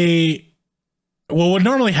what would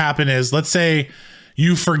normally happen is, let's say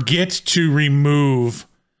you forget to remove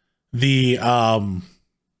the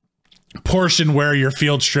portion where you're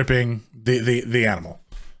field stripping the animal.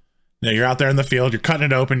 Now you're out there in the field, you're cutting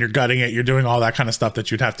it open, you're gutting it, you're doing all that kind of stuff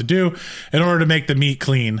that you'd have to do in order to make the meat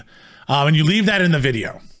clean. And you leave that in the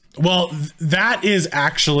video. Well, that is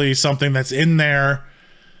actually something that's in their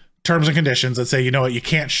terms and conditions that say, you know what, you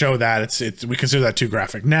can't show that. We consider that too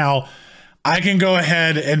graphic. Now, I can go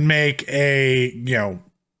ahead and make a,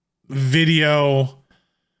 video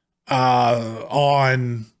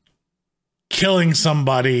on killing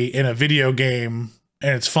somebody in a video game,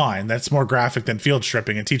 and it's fine. That's more graphic than field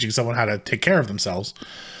stripping and teaching someone how to take care of themselves.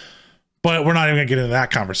 But we're not even gonna get into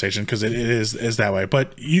that conversation because it is that way.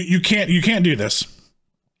 But you can't do this.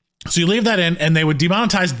 So you leave that in, and they would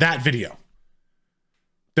demonetize that video.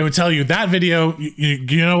 They would tell you that video,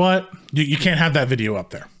 you know what? You can't have that video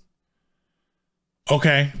up there.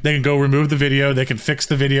 Okay, they can go remove the video, they can fix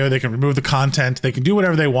the video, they can remove the content, they can do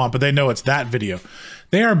whatever they want, but they know it's that video.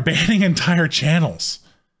 They are banning entire channels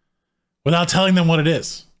without telling them what it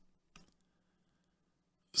is.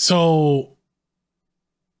 So,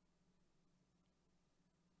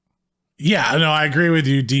 yeah, no, I agree with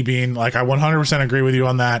you, D-Bean. Like, I 100% agree with you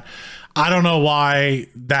on that. I don't know why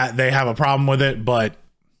that they have a problem with it, but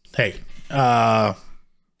hey, that's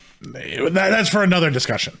for another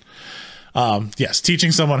discussion. Yes,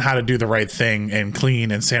 teaching someone how to do the right thing and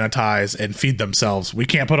clean and sanitize and feed themselves, we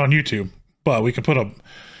can't put on YouTube, but we can put up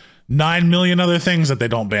 9 million other things that they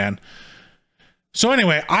don't ban. So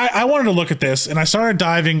anyway, I wanted to look at this, and I started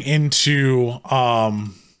diving into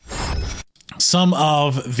some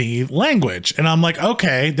of the language, and I'm like,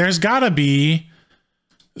 okay, there's gotta be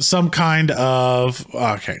some kind of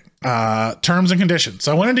terms and conditions.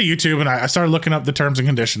 So I went into YouTube and I started looking up the terms and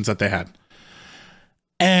conditions that they had.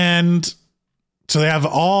 And so they have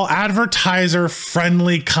all advertiser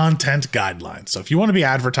friendly content guidelines. So if you want to be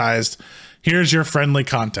advertised, here's your friendly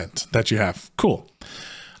content that you have. Cool.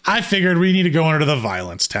 I figured we need to go under the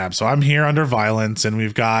violence tab. So I'm here under violence, and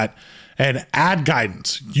we've got an ad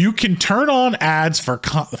guidance. You can turn on ads for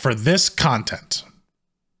this content.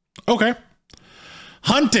 Okay.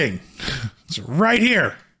 Hunting. It's right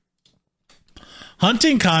here.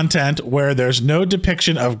 Hunting content where there's no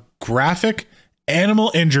depiction of graphic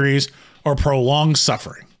animal injuries or prolonged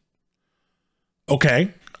suffering.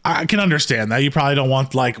 Okay, I can understand that. You probably don't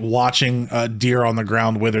want like watching a deer on the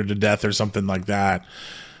ground withered to death or something like that.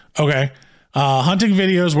 Okay. Hunting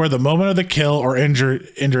videos where the moment of the kill or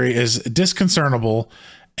injury is disconcertable,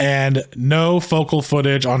 and no focal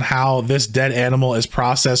footage on how this dead animal is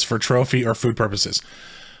processed for trophy or food purposes.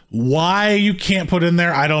 Why you can't put in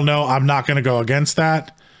there, I don't know. I'm not going to go against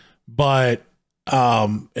that, but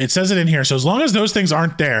it says it in here. So as long as those things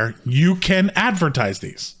aren't there, you can advertise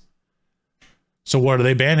these. So what are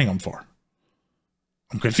they banning them for?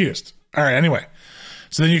 I'm confused. All right, anyway.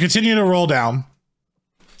 So then you continue to roll down,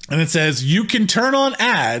 and it says you can turn on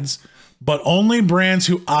ads, but only brands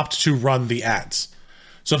who opt to run the ads.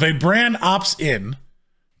 So if a brand opts in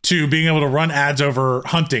to being able to run ads over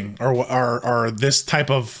hunting or this type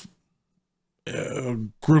of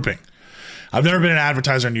grouping. I've never been an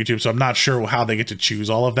advertiser on YouTube, so I'm not sure how they get to choose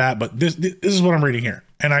all of that, but this is what I'm reading here.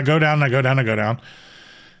 And I go down and I go down and I go down.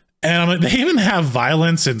 And I'm like, they even have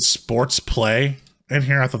violence and sports play in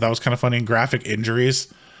here. I thought that was kind of funny. Graphic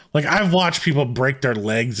injuries. Like, I've watched people break their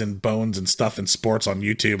legs and bones and stuff in sports on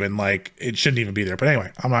YouTube, and like, it shouldn't even be there. But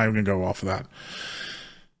anyway, I'm not even gonna go off of that.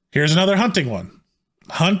 Here's another hunting one.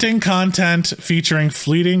 Hunting content featuring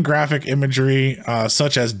fleeting graphic imagery,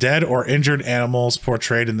 such as dead or injured animals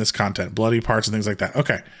portrayed in this content, bloody parts and things like that.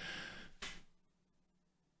 Okay.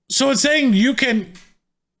 So it's saying you can,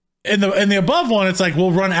 in the above one, it's like,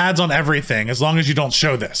 we'll run ads on everything as long as you don't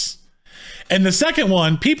show this. And the second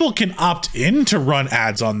one, people can opt in to run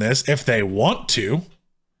ads on this if they want to.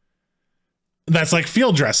 That's like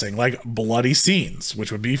field dressing, like bloody scenes,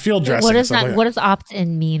 which would be field dressing. What does that? Like What does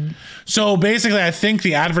opt-in mean? So basically, I think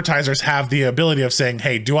the advertisers have the ability of saying,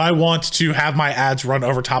 hey, do I want to have my ads run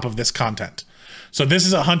over top of this content? So this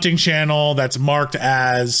is a hunting channel that's marked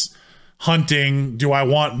as hunting. Do I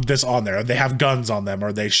want this on there? They have guns on them,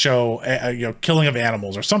 or they show killing of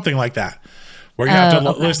animals or something like that, where you have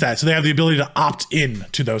to list that. So they have the ability to opt in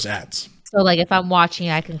to those ads. So like if I'm watching,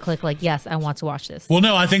 I can click like, yes, I want to watch this. Well,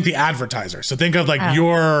 no, I think the advertiser. So think of like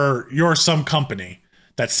you're some company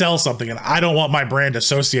that sells something, and I don't want my brand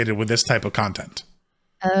associated with this type of content.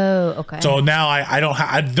 Oh, okay. So now I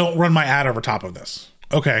don't run my ad over top of this.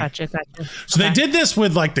 Okay. Gotcha. So they did this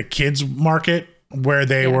with like the kids market where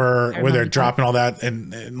they're dropping all that,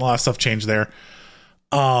 and a lot of stuff changed there.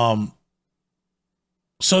 So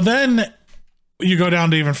then you go down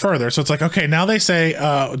to even further. So it's like, okay, now they say,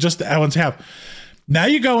 just the ones have. Now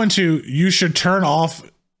you go into, you should turn off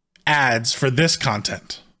ads for this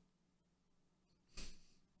content.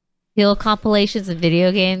 Kill compilations of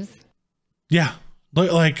video games. Yeah.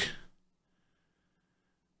 Look, like,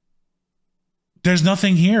 there's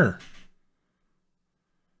nothing here.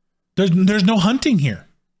 There's no hunting here.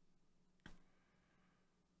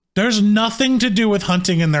 There's nothing to do with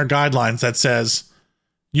hunting in their guidelines that says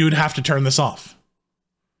you would have to turn this off.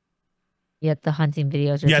 Yet the hunting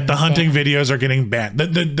videos are getting banned.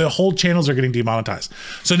 The whole channels are getting demonetized.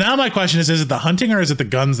 So now my question is it the hunting or is it the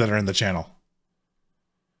guns that are in the channel?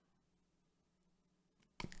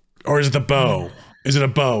 Or is it the bow? Is it a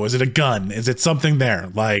bow? Is it a gun? Is it something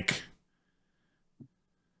there? Like,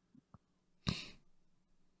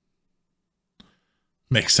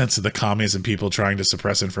 makes sense of the commies and people trying to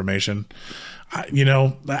suppress information. I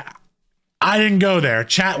didn't go there.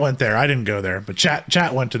 Chat went there. I didn't go there, but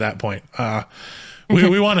chat went to that point.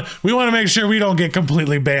 We want to make sure we don't get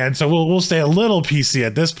completely banned, so we'll stay a little PC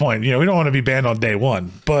at this point. We don't want to be banned on day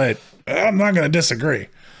one, but I'm not going to disagree.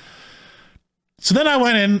 So then I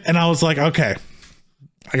went in and I was like, okay,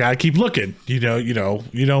 I gotta keep looking. You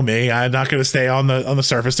know me. I'm not gonna stay on the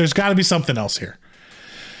surface. There's got to be something else here.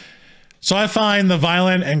 So I find the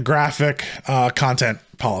violent and graphic content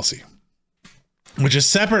policy, which is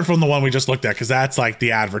separate from the one we just looked at, because that's like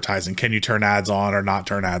the advertising. Can you turn ads on or not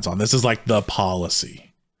turn ads on? This is like the policy.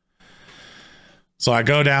 So I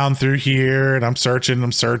go down through here and I'm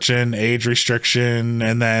searching age restriction.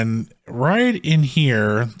 And then right in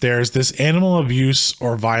here, there's this animal abuse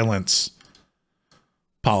or violence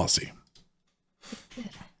policy.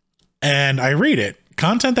 And I read it.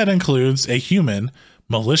 Content that includes a human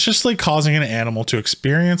maliciously causing an animal to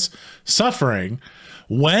experience suffering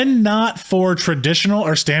when not for traditional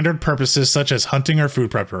or standard purposes such as hunting or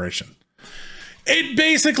food preparation. It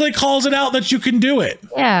basically calls it out that you can do it.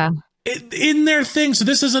 Yeah. In their thing. So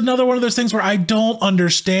this is another one of those things where I don't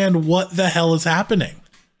understand what the hell is happening.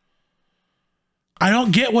 I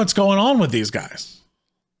don't get what's going on with these guys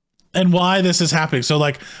and why this is happening. So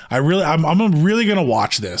like, I'm really going to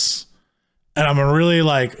watch this and I'm going to really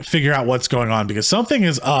like figure out what's going on, because something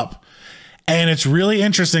is up. And it's really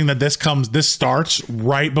interesting that this starts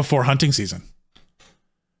right before hunting season,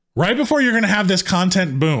 right before you're going to have this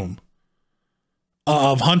content boom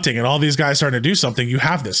of hunting and all these guys starting to do something. You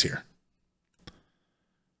have this here,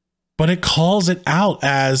 but it calls it out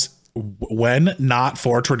as when not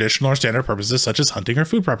for traditional or standard purposes such as hunting or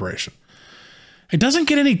food preparation. It doesn't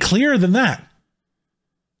get any clearer than that.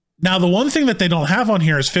 Now, the one thing that they don't have on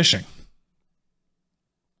here is fishing.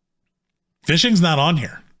 Fishing's not on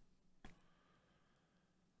here.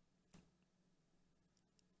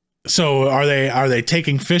 So are they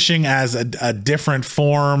taking fishing as a different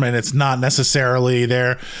form, and it's not necessarily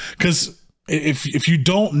there? Because if you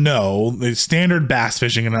don't know, the standard bass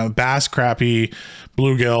fishing and a bass, crappie,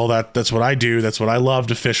 bluegill, that's what I do. That's what I love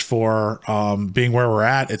to fish for. Being where we're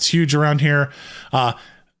at, it's huge around here.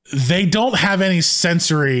 They don't have any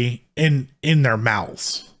sensory in their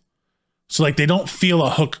mouths. So like they don't feel a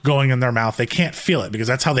hook going in their mouth. They can't feel it because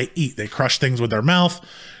that's how they eat. They crush things with their mouth.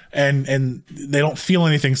 And they don't feel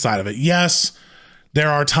anything inside of it. Yes, there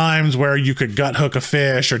are times where you could gut hook a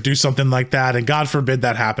fish or do something like that, and God forbid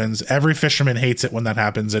that happens. Every fisherman hates it when that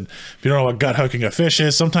happens. And if you don't know what gut hooking a fish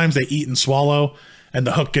is, sometimes they eat and swallow and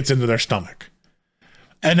the hook gets into their stomach.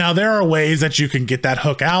 And now there are ways that you can get that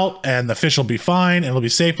hook out and the fish will be fine and it'll be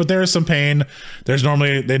safe, but there is some pain. They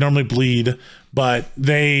normally bleed, but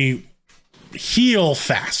they heal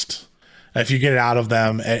fast if you get it out of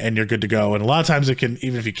them and you're good to go. And a lot of times it can,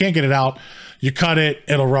 even if you can't get it out, you cut it,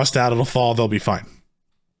 it'll rust out, it'll fall, they'll be fine.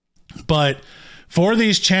 But for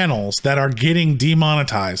these channels that are getting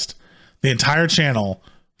demonetized, the entire channel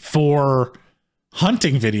for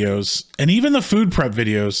hunting videos and even the food prep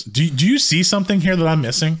videos, do you see something here that I'm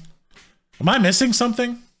missing? Am I missing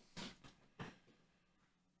something?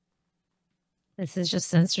 This is just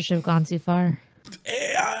censorship gone too far.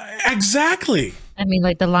 Exactly. I mean,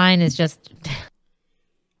 like the line is just,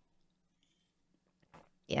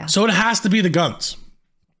 yeah. So it has to be the guns.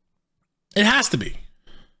 It has to be.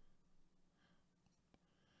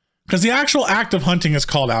 Because the actual act of hunting is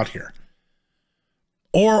called out here.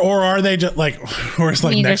 Or are they just like, or it's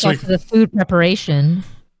like next week? The food preparation.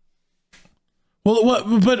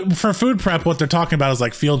 Well, but for food prep, what they're talking about is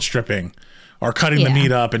like field stripping or cutting the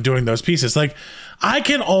meat up and doing those pieces. Like, I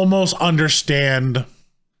can almost understand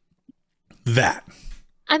that.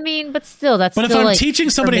 I mean, but still, that's. But still if I'm like teaching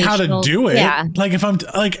somebody how to do it, like if I'm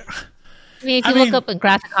like, I mean, if you look up in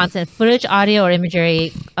graphic content, footage, audio, or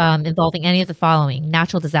imagery involving any of the following: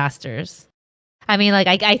 natural disasters. I mean,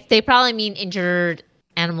 like they probably mean injured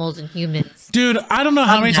animals and humans. Dude, I don't know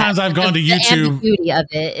how many times I've gone to YouTube. The ambiguity of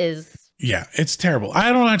it is. Yeah, it's terrible. I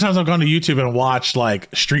don't know how many times I've gone to YouTube and watched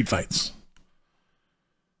like street fights.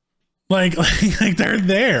 Like they're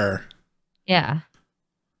there. Yeah.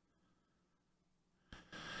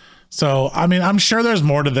 So, I mean, I'm sure there's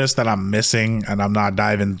more to this that I'm missing and I'm not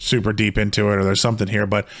diving super deep into it, or there's something here,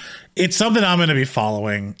 but it's something I'm going to be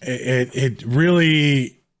following. It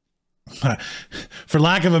really, for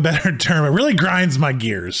lack of a better term, it really grinds my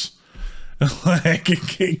gears. Like,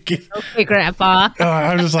 okay, Grandpa.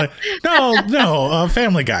 I'm just like, no,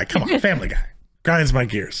 Family Guy. Come on, Family Guy. Grinds my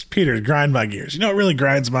gears. Peter, grind my gears. You know what really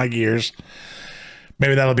grinds my gears?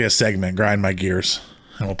 Maybe that'll be a segment, grind my gears.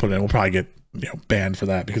 And we'll put it in. We'll probably get banned for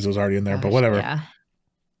that because it was already in there, but whatever. Yeah.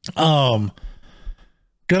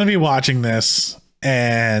 Gonna be watching this,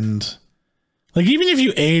 and like, even if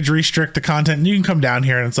you age restrict the content, you can come down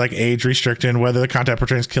here and it's like age restricted, whether the content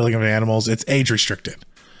portrays killing of animals, it's age restricted.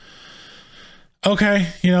 Okay,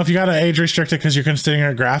 if you gotta age restrict it because you're considering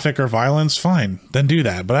it graphic or violence, fine, then do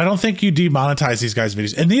that. But I don't think you demonetize these guys'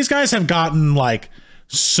 videos. And these guys have gotten like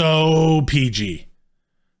so PG.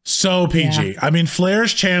 So PG. Yeah. I mean,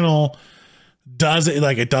 Flair's channel does it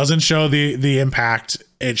like, it doesn't show the impact.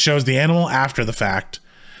 It shows the animal after the fact.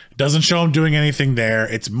 It doesn't show him doing anything there.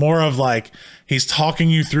 It's more of like he's talking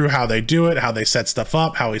you through how they do it, how they set stuff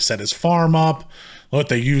up, how he set his farm up, what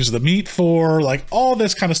they use the meat for, like all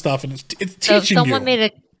this kind of stuff. And it's teaching you. So someone made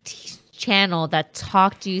a channel that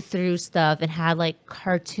talked you through stuff and had like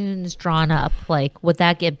cartoons drawn up, like would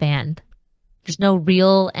that get banned? There's no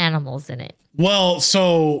real animals in it. Well,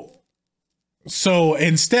 so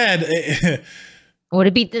instead, would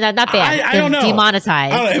it be not banned? I don't know.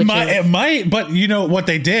 Demonetized. It might, but you know what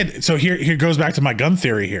they did. So here goes back to my gun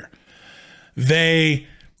theory here.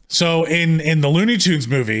 So in the Looney Tunes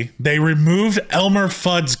movie, they removed Elmer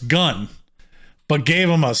Fudd's gun, but gave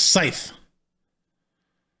him a scythe.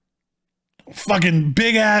 Fucking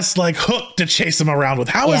big ass like hook to chase him around with.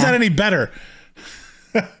 How is that any better?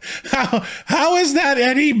 How is that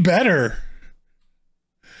any better?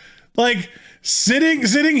 Like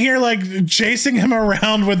sitting here like chasing him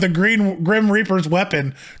around with the Grim Reaper's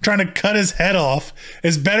weapon, trying to cut his head off,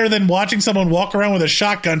 is better than watching someone walk around with a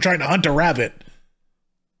shotgun trying to hunt a rabbit.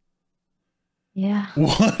 Yeah.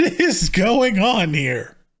 What is going on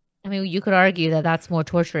here? I mean, you could argue that that's more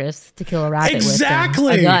torturous to kill a rabbit with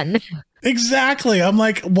a gun. Exactly. I'm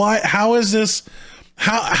like, why? How is this?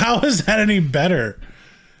 How is that any better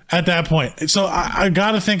at that point? So I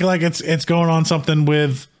got to think like it's going on something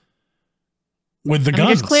with the guns.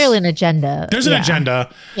 There's clearly an agenda. There's an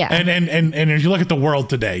agenda. Yeah. And if you look at the world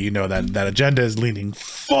today, you know that agenda is leaning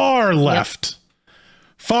far left. Yep.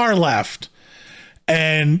 Far left.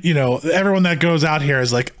 And, everyone that goes out here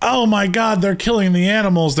is like, oh my God, they're killing the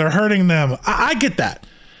animals. They're hurting them. I get that.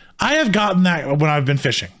 I have gotten that when I've been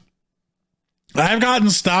fishing. I've gotten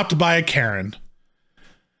stopped by a Karen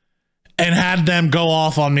and had them go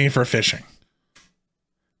off on me for fishing.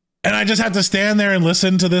 And I just have to stand there and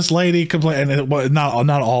listen to this lady complain. And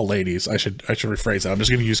not all ladies. I should rephrase that. I'm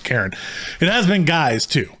just going to use Karen. It has been guys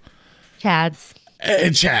too. Chads.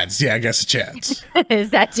 Chads, yeah, I guess it's Chads.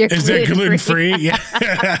 Is that gluten free? Yeah,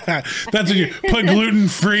 that's what you put, gluten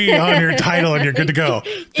free on your title, and you're good to go.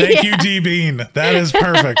 Thank you, D Bean. That is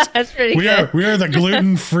perfect. That's pretty good. We are the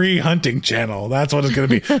gluten free hunting channel. That's what it's going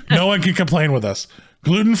to be. No one can complain with us.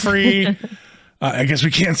 Gluten free. I guess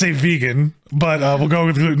we can't say vegan, but we'll go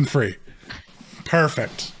with gluten free.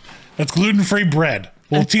 Perfect. That's gluten free bread.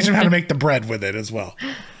 We'll teach them how to make the bread with it as well.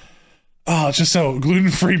 Oh, it's just so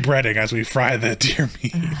gluten-free breading as we fry the deer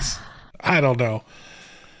meats. I don't know.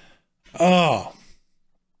 Oh.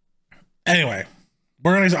 Anyway,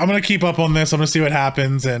 I'm gonna keep up on this. I'm gonna see what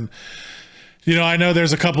happens, and I know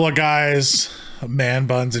there's a couple of guys, man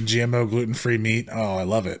buns and GMO gluten-free meat. Oh, I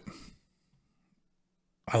love it.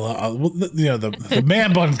 The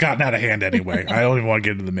man bun's gotten out of hand anyway. I don't even want to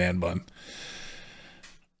get into the man bun.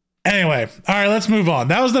 Anyway, all right, let's move on.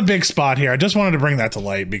 That was the big spot here. I just wanted to bring that to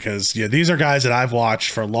light because these are guys that I've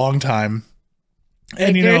watched for a long time.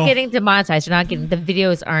 And they're getting demonetized. They're not getting, the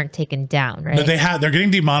videos aren't taken down, right? But they're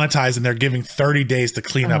getting demonetized and they're giving 30 days to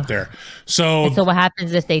clean up there. So what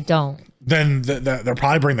happens if they don't? Then they'll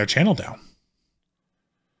probably bring their channel down.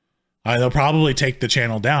 They'll probably take the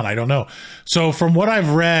channel down. I don't know. So from what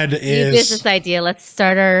I've read is business idea. Let's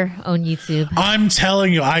start our own YouTube. I'm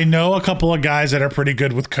telling you, I know a couple of guys that are pretty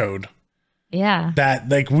good with code. Yeah. That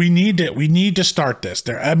like we need to start this.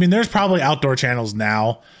 There's probably outdoor channels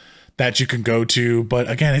now that you can go to, but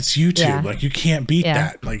again, it's YouTube. Yeah. Like you can't beat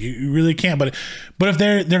that. Like you really can't. But if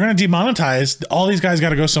they're going to demonetize, all these guys got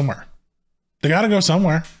to go somewhere. They got to go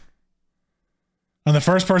somewhere. And the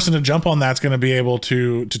first person to jump on that's going to be able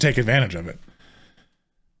to take advantage of it.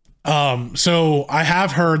 So I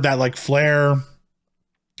have heard that like Flair,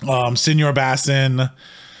 Senor Bassin,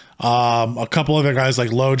 a couple other guys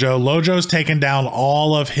like Lojo's taken down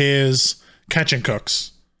all of his catch and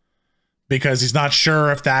cooks because he's not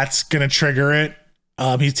sure if that's going to trigger it.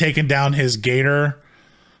 He's taken down his gator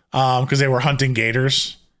because they were hunting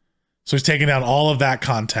gators. So he's taken down all of that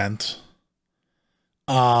content.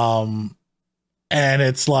 And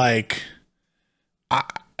it's like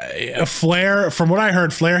Flair, from what I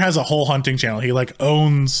heard, Flair has a whole hunting channel. He like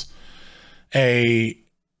owns a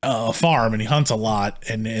farm and he hunts a lot,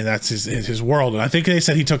 and that's his world. And I think they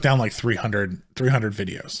said he took down like 300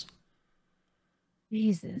 videos.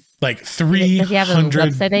 Jesus. Like 300. Does he have a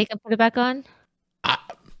website that you can put it back on?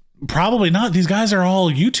 Probably not. These guys are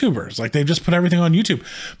all YouTubers. Like they just put everything on YouTube.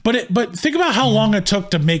 But think about how long it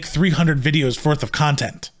took to make 300 videos worth of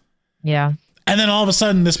content. Yeah. And then all of a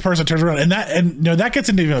sudden this person turns around and that gets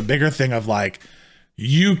into even a bigger thing of like,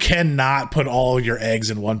 you cannot put all your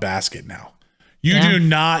eggs in one basket now. You do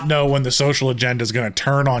not know when the social agenda is going to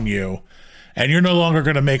turn on you and you're no longer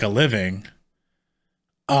going to make a living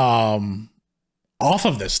off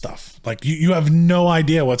of this stuff. Like you have no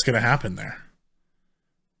idea what's going to happen there.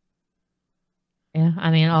 Yeah,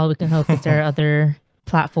 I mean, all we can hope is there are other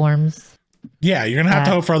platforms. Yeah, you're gonna have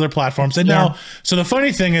to hope for other platforms. And now, so the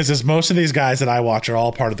funny thing is most of these guys that I watch are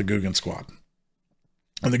all part of the Guggen Squad.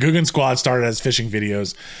 And the Guggen Squad started as fishing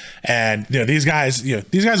videos, and these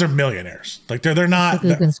guys are millionaires. Like they're not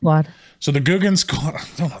the Guggen Squad. So the Guggen Squad, I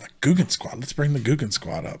don't know, the Guggen Squad. Let's bring the Guggen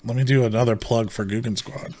Squad up. Let me do another plug for Guggen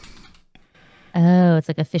Squad. Oh, it's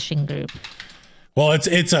like a fishing group. Well,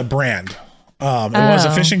 it's a brand. It was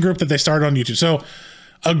a fishing group that they started on YouTube. So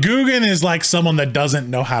a Guggen is like someone that doesn't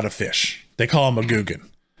know how to fish. They call him a Guggen.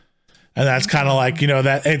 And that's kind of like,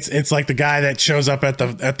 that it's like the guy that shows up at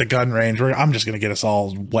the gun range where I'm just going to get us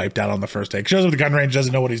all wiped out on the first day. Shows up at the gun range,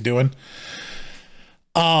 doesn't know what he's doing.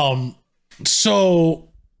 So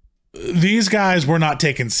these guys were not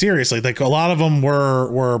taken seriously. Like a lot of them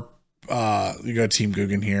were you go Team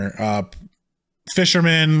Guggen here,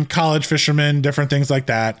 fishermen, college fishermen, different things like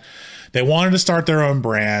that. They wanted to start their own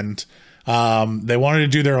brand. They wanted to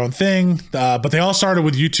do their own thing, but they all started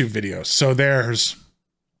with YouTube videos. So there's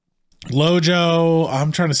Lojo.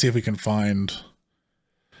 I'm trying to see if we can find.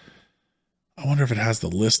 I wonder if it has the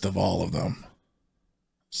list of all of them.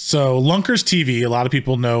 So Lunkers TV. A lot of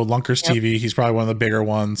people know Lunkers TV. He's probably one of the bigger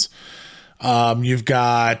ones. You've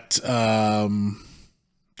got John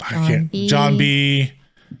B.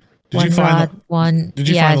 Did you find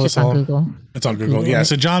the list on Google? It's on Google. Yeah.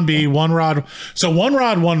 So John B, One Rod. So One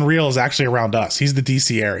Rod, One Reel is actually around us. He's the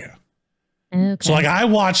DC area. Okay. So like I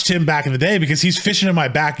watched him back in the day because he's fishing in my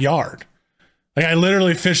backyard. Like I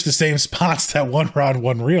literally fish the same spots that One Rod,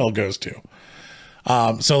 One Reel goes to.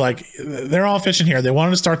 So like they're all fishing here. They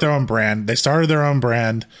wanted to start their own brand. They started their own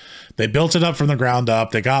brand. They built it up from the ground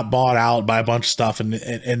up. They got bought out by a bunch of stuff. And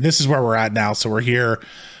this is where we're at now. So we're here.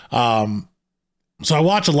 So I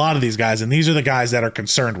watch a lot of these guys, and these are the guys that are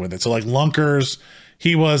concerned with it. So like Lunkers,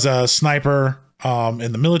 he was a sniper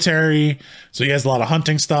in the military, so he has a lot of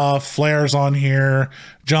hunting stuff. Flares on here.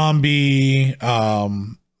 John B.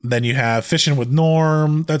 Then you have Fishing with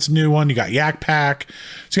Norm. That's a new one. You got Yak Pack.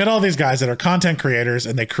 So you got all these guys that are content creators,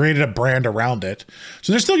 and they created a brand around it.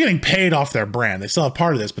 So they're still getting paid off their brand. They still have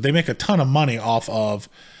part of this, but they make a ton of money off of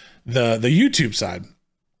the YouTube side.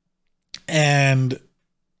 And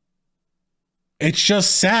it's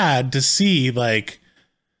just sad to see, like,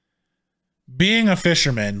 being a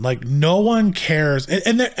fisherman, like, no one cares.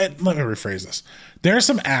 And let me rephrase this. There are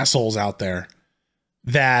some assholes out there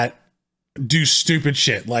that do stupid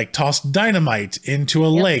shit, like toss dynamite into a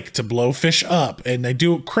lake to blow fish up. And they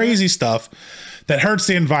do crazy stuff that hurts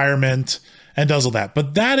the environment and does all that.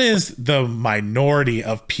 But that is the minority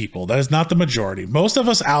of people. That is not the majority. Most of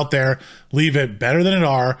us out there leave it better than it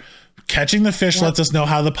are. Catching the fish lets us know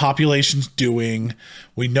how the population's doing.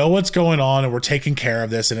 We know what's going on, and we're taking care of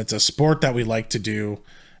this. And it's a sport that we like to do,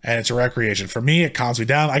 and it's a recreation. For me, it calms me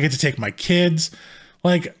down. I get to take my kids.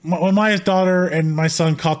 Like when my daughter and my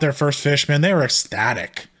son caught their first fish, man, they were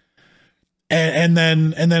ecstatic. And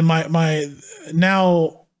then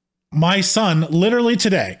my son, literally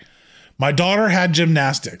today, my daughter had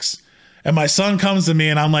gymnastics, and my son comes to me,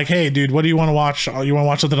 and I'm like, "Hey, dude, what do you want to watch? You want to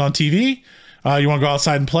watch something on TV? You want to go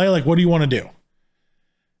outside and play? Like, what do you want to do?"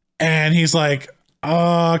 And he's like,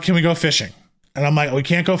 "Can we go fishing?" And I'm like, "We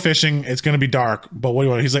can't go fishing. It's going to be dark. But what do you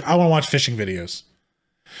want?" He's like, "I want to watch fishing videos."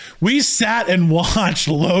 We sat and watched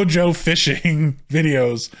Lojo fishing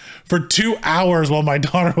videos for 2 hours while my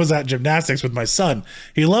daughter was at gymnastics with my son.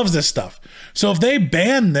 He loves this stuff. So if they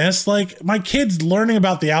ban this, like, my kid's learning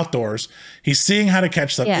about the outdoors. He's seeing how to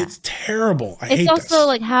catch stuff. Yeah. It's terrible. I hate this. It's also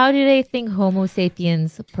like, how do they think Homo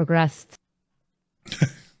sapiens progressed?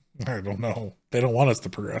 I don't know. They don't want us to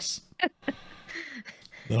progress.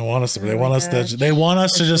 They don't want us to. They want us to. They want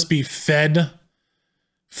us to just be fed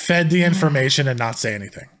the information and not say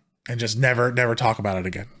anything, and just never talk about it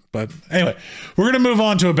again. But anyway, we're gonna move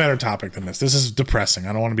on to a better topic than this. This is depressing.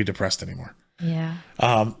 I don't want to be depressed anymore. Yeah.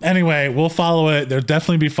 Anyway, we'll follow it. There'll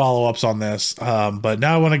definitely be follow-ups on this. But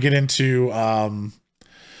now I want to get into a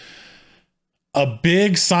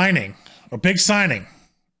big signing a big signing.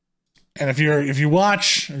 And if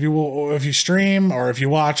you stream or if you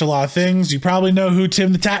watch a lot of things, you probably know who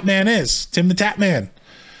Tim the Tap Man is. Tim the Tap Man.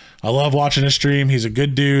 I love watching his stream. He's a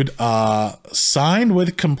good dude. Signed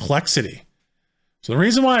with Complexity. So the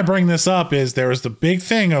reason why I bring this up is there was the big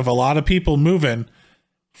thing of a lot of people moving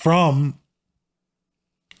from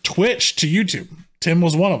Twitch to YouTube. Tim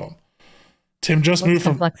was one of them. Tim just moved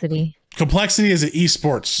from Complexity. Complexity is an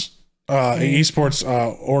esports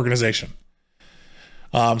organization.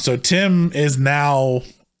 So Tim is now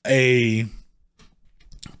a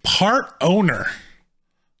part owner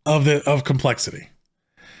of Complexity.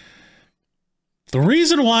 The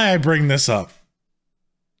reason why I bring this up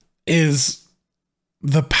is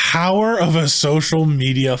the power of a social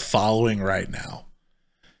media following right now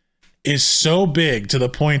is so big to the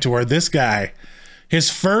point to where this guy, his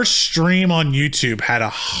first stream on YouTube had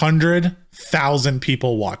 100,000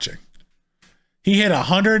 people watching. He hit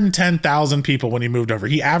 110,000 people when he moved over.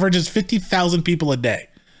 He averages 50,000 people a day.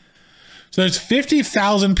 So there's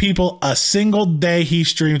 50,000 people a single day he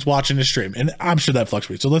streams watching his stream. And I'm sure that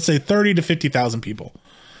fluctuates. So let's say 30 to 50,000 people.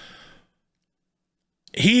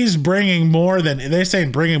 He's bringing more than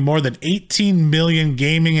 18 million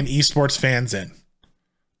gaming and esports fans in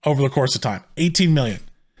over the course of time. 18 million.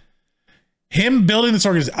 Him building this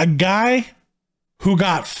organization, a guy who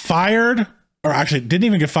got fired, or actually didn't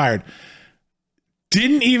even get fired,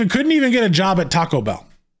 couldn't even get a job at Taco Bell.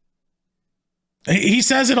 He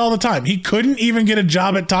says it all the time. He couldn't even get a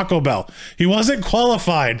job at Taco Bell. He wasn't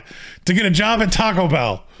qualified to get a job at Taco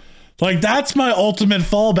Bell. Like, that's my ultimate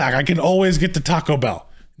fallback. I can always get to Taco Bell.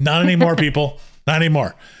 Not anymore, people. Not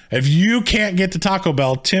anymore. If you can't get to Taco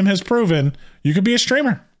Bell, Tim has proven you could be a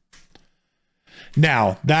streamer.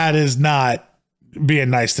 Now, that is not being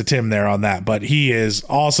nice to Tim there on that, but he is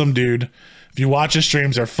awesome, dude. If you watch his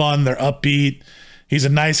streams, they're fun. They're upbeat. He's a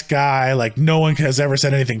nice guy. Like, no one has ever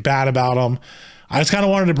said anything bad about him. I just kind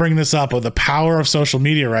of wanted to bring this up. But the power of social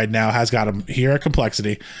media right now has got him here at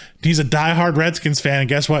Complexity. He's a diehard Redskins fan, and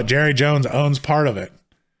guess what? Jerry Jones owns part of it.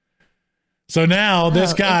 So now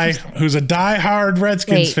this guy who's a diehard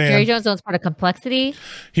Redskins fan. Jerry Jones owns part of Complexity?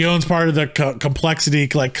 He owns part of the Complexity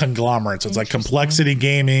like conglomerate. So it's like Complexity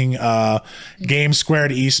Gaming, Game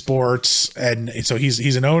Squared Esports, and so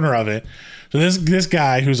he's an owner of it. So this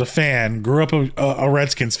guy who's a fan, grew up a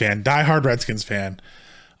Redskins fan, diehard Redskins fan,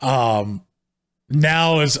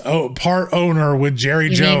 now is part owner with Jerry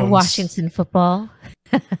Jones. Mean Washington football?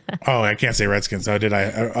 Oh, I can't say Redskins. Oh, did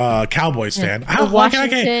I? Cowboys fan. Why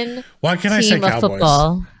can I say Cowboys?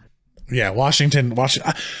 Football. Yeah, Washington. We'll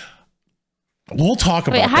talk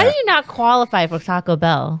about that. How do you not qualify for Taco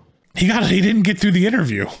Bell? He didn't get through the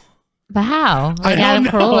interview. But how? Like Adam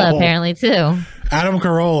Carolla apparently too. Adam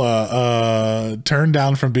Carolla turned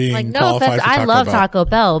down from being qualified for Taco Bell. I love Taco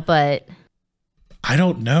Bell, but I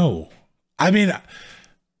don't know. I mean,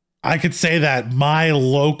 I could say that my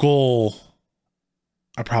local.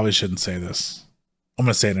 I probably shouldn't say this. I'm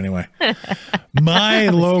going to say it anyway. My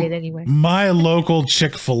local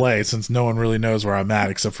Chick-fil-A, since no one really knows where I'm at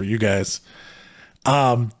except for you guys,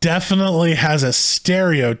 definitely has a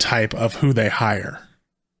stereotype of who they hire.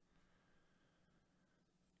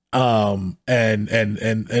 And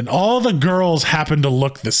all the girls happen to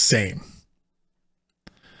look the same.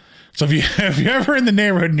 So if you're ever in the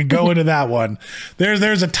neighborhood and you go into that one,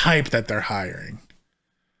 there's a type that they're hiring.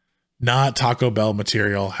 Not Taco Bell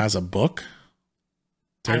material, has a book.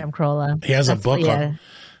 Adam Carolla. He has a book on.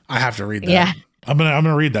 I have to read that. Yeah. I'm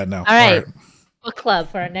gonna read that now. All right. Book club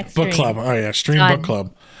for our next book stream. Club. Oh yeah, stream book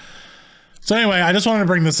club. So anyway, I just wanted to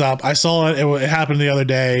bring this up. I saw it. It happened the other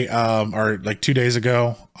day, or like 2 days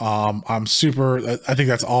ago. I think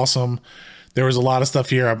that's awesome. There was a lot of stuff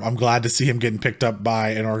here. I'm glad to see him getting picked up by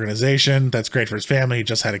an organization. That's great for his family. He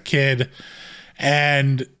just had a kid,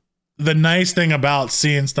 and the nice thing about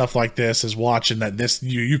seeing stuff like this is watching that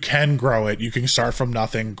you can grow it. You can start from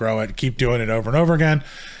nothing, grow it, keep doing it over and over again.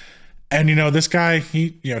 And this guy,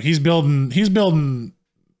 he's building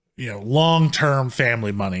long-term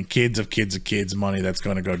family money, kids of kids of kids money that's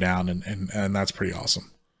going to go down, and that's pretty awesome.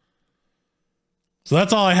 So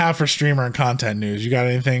that's all I have for streamer and content news. You got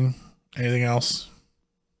anything else?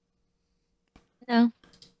 No.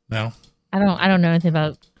 I don't know anything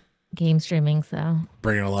about game streaming, so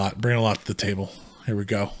bringing a lot to the table. Here we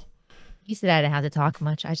go. You said I didn't have to talk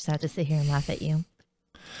much. I just had to sit here and laugh at you.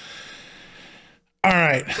 All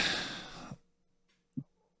right.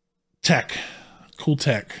 Tech. Cool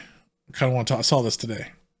tech. I kind of want to talk. I saw this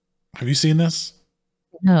today. Have you seen this?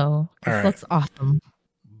 No. This looks awesome.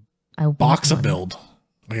 Box-a-build.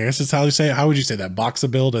 I guess that's how you say it. How would you say that?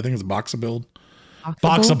 Box-a-build? I think it's Box-a-build.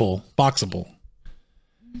 Boxable.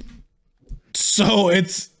 So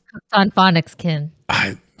it's on phonics, Ken.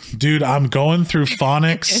 Dude, I'm going through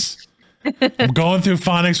phonics. I'm going through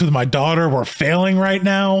phonics with my daughter. We're failing right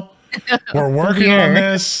now. We're working on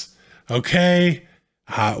this. Okay.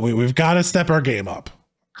 We've got to step our game up.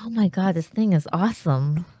 Oh my God, this thing is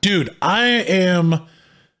awesome. Dude, I am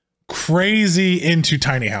crazy into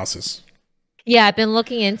tiny houses. Yeah, I've been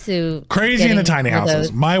looking into crazy into tiny houses.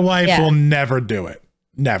 Those. My wife will never do it.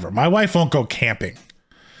 Never. My wife won't go camping.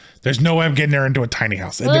 There's no way I'm getting her into a tiny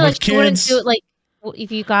house. And well, with kids, do it like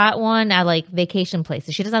if you got one at like vacation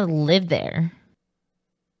places, she doesn't have to live there.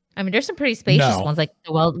 I mean, there's some pretty spacious ones, like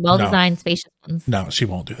the well-designed, spacious ones. No, she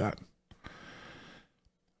won't do that.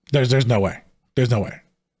 There's no way. There's no way.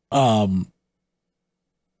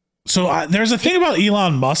 So there's a thing about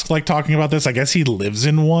Elon Musk, like talking about this. I guess he lives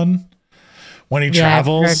in one when he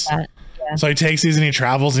travels. Yeah. So he takes these and he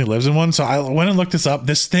travels and he lives in one. So I went and looked this up.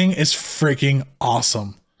 This thing is freaking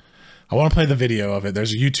awesome. I want to play the video of it.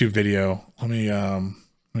 There's a YouTube video. Let me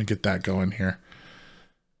get that going here.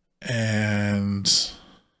 And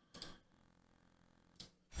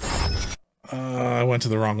I went to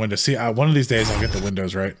the wrong window. See, one of these days I'll get the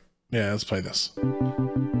windows right. Yeah, let's play this.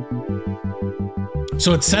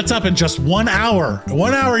 So it sets up in just 1 hour.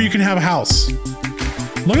 1 hour you can have a house.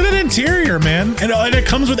 Look at that interior, man. And it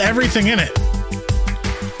comes with everything in it.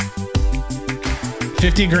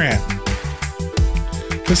 50 grand.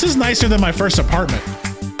 This is nicer than my first apartment.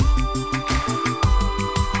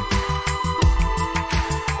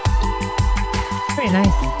 Pretty nice.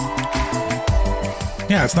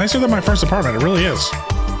 Yeah, it's nicer than my first apartment. It really is.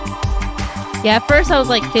 Yeah, at first I was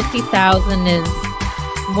like 50,000 is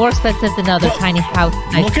more expensive than other tiny houses.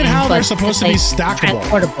 Look at how they're supposed to be stackable.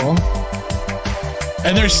 Transportable.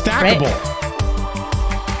 And they're stackable. Right?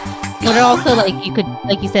 But also, like you could,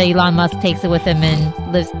 like you said, Elon Musk takes it with him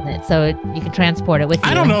and lives in it, so you can transport it with you.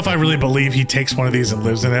 I don't know if I really believe he takes one of these and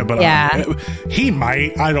lives in it, but yeah, he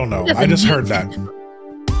might. I don't know. I just heard that.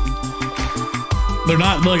 They're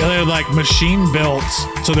not like they're like machine built,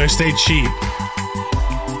 so they stay cheap.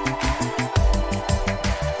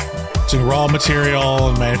 It's in raw material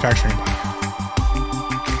and manufacturing.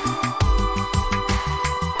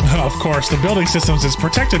 Of course, the building systems is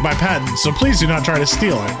protected by patents, so please do not try to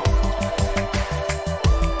steal it.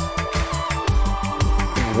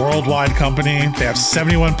 Worldwide company. They have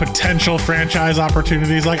 71 potential franchise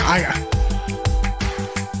opportunities. Like I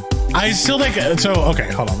still think so.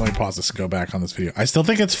 Okay, hold on. Let me pause this and go back on this video. I still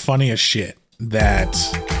think it's funny as shit that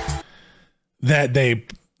they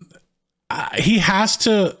he has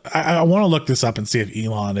to. I want to look this up and see if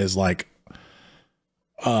Elon is like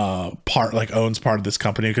owns part of this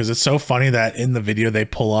company, because it's so funny that in the video they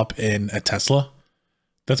pull up in a Tesla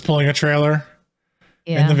that's pulling a trailer.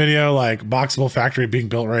 Yeah. In the video, like boxable factory being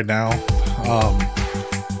built right now.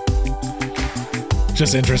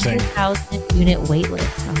 Just interesting. 1,000 unit waitlist.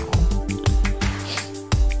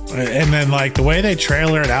 Oh. And then like the way they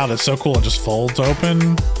trailer it out is so cool. It just folds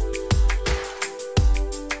open.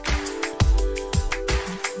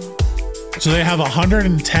 So they have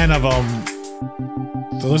 110 of them.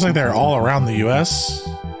 So it looks like they're all around the US.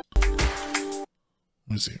 Let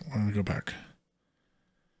me see. Why don't we go back?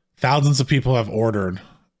 Thousands of people have ordered.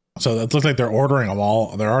 So it looks like they're ordering them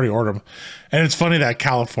all. They're already ordered them. And it's funny that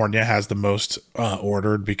California has the most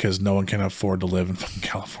ordered because no one can afford to live in fucking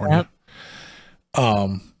California.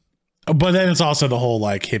 Yep. But then it's also the whole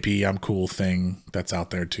like hippie, I'm cool thing that's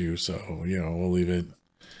out there too. So, you know, we'll leave it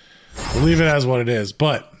as what it is.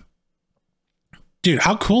 But dude,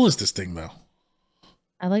 how cool is this thing though?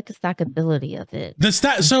 I like the stackability of it.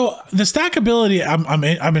 So the stackability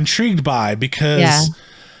I'm intrigued by, because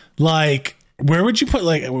like where would you put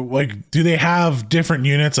like do they have different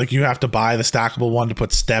units? Like you have to buy the stackable one to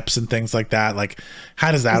put steps and things like that. Like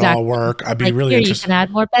how does that all work? I'd be like really interested. You can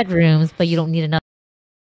add more bedrooms, but you don't need enough.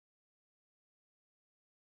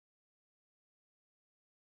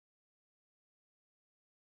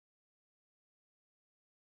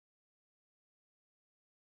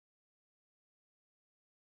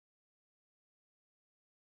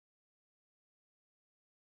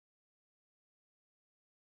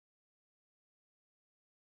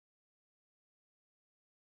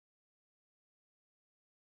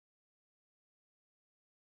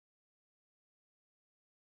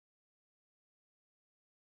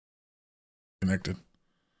 Connected.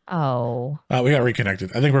 Oh. We got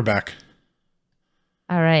reconnected. I think we're back.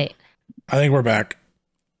 All right. I think we're back.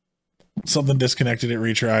 Something disconnected. It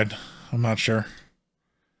retried. I'm not sure.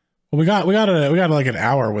 Well, we got like an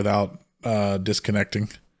hour without disconnecting.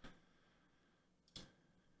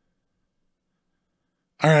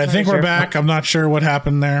 All right, I think we're back. I'm not sure what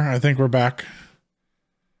happened there. I think we're back.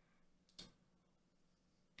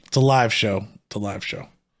 It's a live show. It's a live show.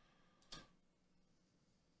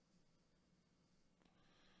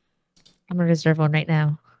 I'm gonna reserve one right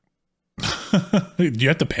now. Do you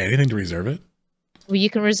have to pay anything to reserve it? Well, you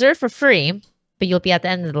can reserve for free, but you'll be at the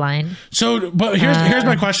end of the line. So, but here's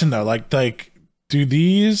my question though. Like, do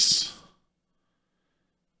these?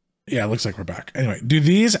 Yeah, it looks like we're back. Anyway, do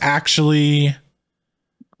these actually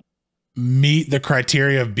meet the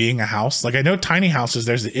criteria of being a house? Like, I know tiny houses,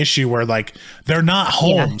 there's the issue where like they're not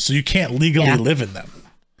homes, so you can't legally live in them.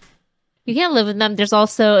 You can't live in them. There's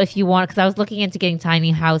also, if you want, because I was looking into getting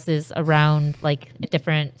tiny houses around like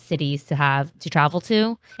different cities to travel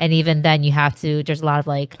to, and even then you have to. There's a lot of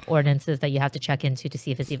like ordinances that you have to check into to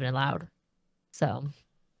see if it's even allowed. So,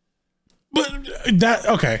 but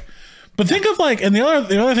okay. But think of like, and the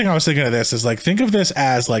other thing I was thinking of this is like, think of this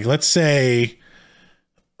as like, let's say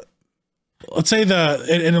and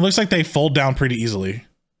it looks like they fold down pretty easily,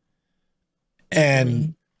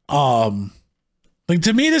 and like,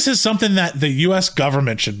 to me, this is something that the U.S.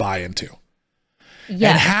 government should buy into.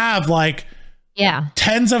 Yeah. And have like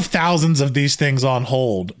tens of thousands of these things on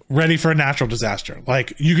hold, ready for a natural disaster.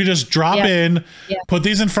 Like, you could just drop in, put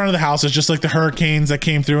these in front of the houses, just like the hurricanes that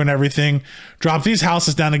came through and everything. Drop these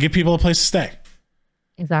houses down and give people a place to stay.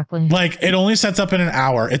 Exactly. Like, it only sets up in an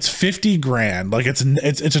hour. It's $50,000. Like, it's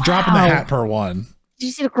a drop in the hat per one. Did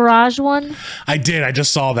you see the garage one? I did. I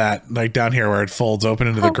just saw that, like, down here where it folds open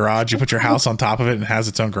into the garage. You put your house on top of it and it has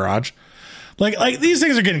its own garage. Like these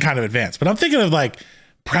things are getting kind of advanced, but I'm thinking of like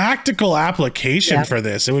practical application for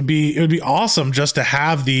this. It would be awesome just to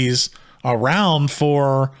have these around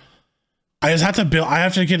for. I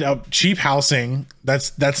have to get a cheap housing.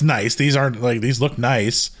 That's nice. These aren't like, these look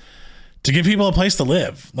nice to give people a place to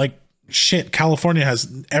live. Like, shit, California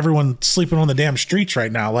has everyone sleeping on the damn streets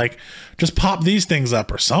right now. Like, just pop these things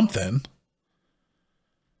up or something.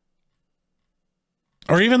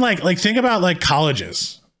 Or even like think about like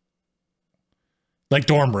colleges, like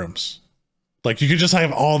dorm rooms. Like, you could just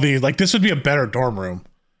have all these, like, this would be a better dorm room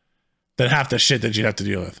than half the shit that you'd have to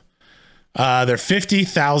deal with. They're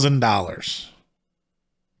 $50,000.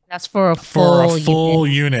 That's for a full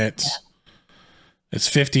unit. Yeah. It's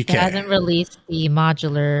 $50K. It hasn't released the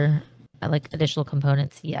modular like additional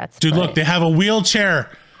components yet. Dude, look, they have a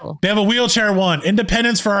wheelchair. Cool. They have a wheelchair one.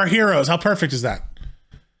 Independence for our heroes. How perfect is that?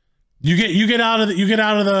 You get out of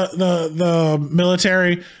the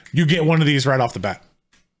military, you get one of these right off the bat.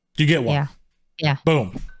 You get one. Yeah.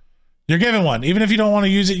 Boom. You're given one. Even if you don't want to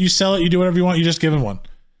use it, you sell it, you do whatever you want, you're just given one.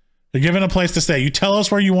 You're given a place to stay. You tell us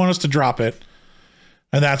where you want us to drop it,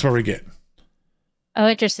 and that's where we get. Oh,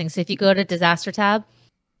 interesting. So if you go to disaster tab,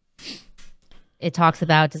 it talks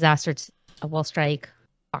about disaster will strike.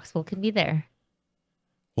 Foxville can be there.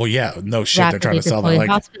 Well, yeah, no shit. They're trying to sell that. Like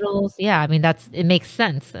hospitals. Yeah, I mean, it makes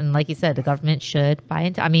sense. And like you said, the government should buy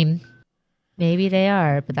into. I mean, maybe they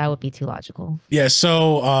are, but that would be too logical. Yeah.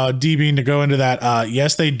 So, DB, to go into that,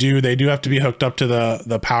 yes, they do. They do have to be hooked up to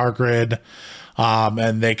the power grid,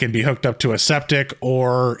 and they can be hooked up to a septic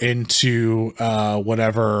or into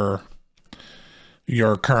whatever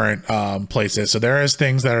your current place is. So there is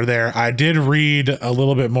things that are there. I did read a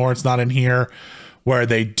little bit more. It's not in here, where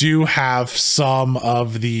they do have some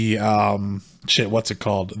of the what's it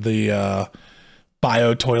called? The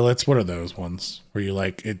bio toilets. What are those ones where you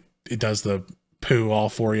like it does the poo all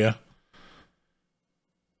for you?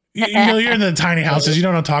 You're in the tiny houses. You know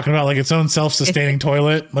what I'm talking about? Like its own self-sustaining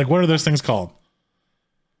toilet. Like, what are those things called?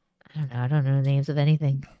 I don't know the names of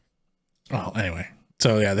anything. Well, anyway.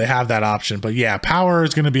 So yeah, they have that option, but yeah, power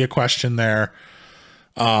is going to be a question there.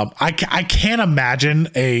 I can't imagine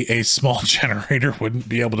a small generator wouldn't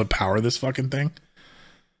be able to power this fucking thing.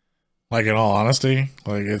 Like, in all honesty,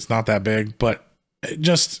 like, it's not that big, but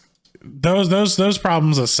just those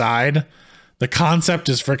problems aside, the concept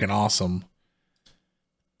is freaking awesome.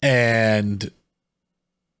 And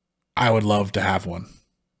I would love to have one.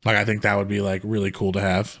 Like, I think that would be like really cool to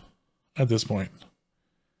have at this point.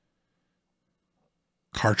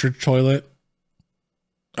 Cartridge toilet.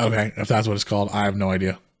 Okay, if that's what it's called, I have no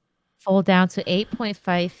idea. Fold down to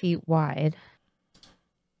 8.5 feet wide.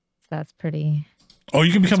 So that's pretty. Oh,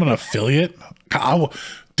 you can become an affiliate?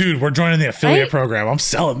 Dude, we're joining the affiliate program. I'm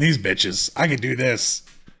selling these bitches. I can do this.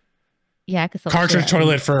 Yeah, I could sell cartridge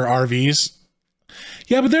toilet for RVs.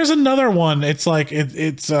 Yeah, but there's another one. It's like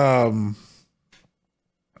it's like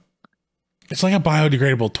a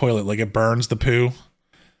biodegradable toilet. Like, it burns the poo.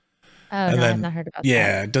 Oh, and no, I've not heard about that.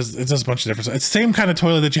 Yeah, it does a bunch of different stuff. It's the same kind of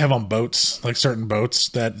toilet that you have on boats, like certain boats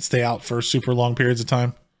that stay out for super long periods of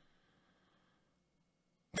time.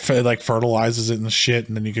 It like fertilizes it and shit,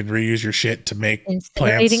 and then you can reuse your shit to make plants.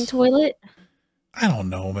 Incinerating toilet? I don't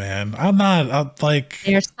know, man. I'm not like.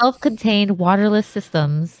 They are self-contained waterless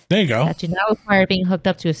systems There you go. that do not require being hooked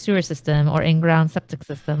up to a sewer system or in-ground septic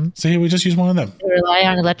system. See, we just use one of them. They rely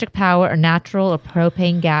on electric power or natural or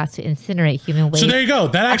propane gas to incinerate human waste. So there you go.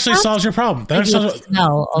 That actually solves your problem. That You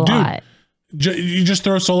smell a lot. You just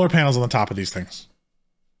throw solar panels on the top of these things.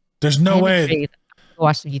 There's no way.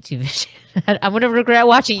 Watch some YouTube videos. I'm gonna regret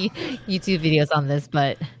watching YouTube videos on this,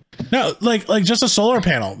 but no, like just a solar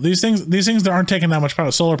panel. These things that aren't taking that much power.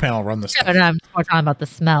 A solar panel run this. No, I'm more talking about the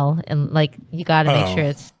smell and like you got to make sure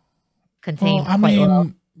it's contained.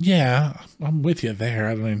 Well. Yeah, I'm with you there.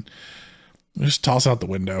 I mean, just toss it out the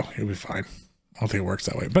window. You'll be fine. I don't think it works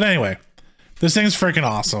that way. But anyway, this thing's freaking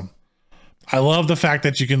awesome. I love the fact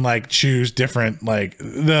that you can like choose different, like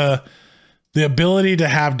the ability to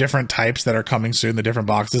have different types that are coming soon. The different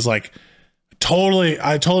boxes, like I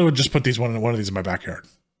totally would just put one of these in my backyard.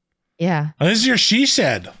 Yeah, this is your she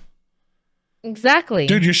shed. Exactly,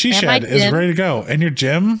 dude. Your she shed is ready to go, and your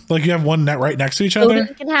gym, like you have one net right next to each other.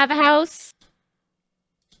 You can have a house.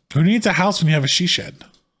 Who needs a house when you have a she shed?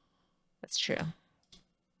 That's true.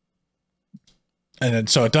 And then,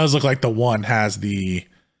 so it does look like the one has the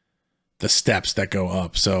steps that go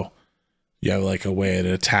up. So you have like a way it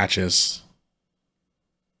attaches.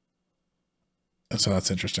 And so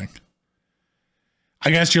that's interesting.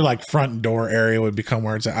 I guess your like front door area would become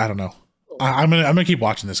where it's at. I don't know. I'm gonna keep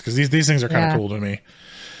watching this because these things are kind of cool to me.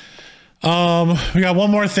 We got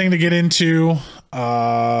one more thing to get into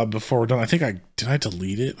before we're done. I think did I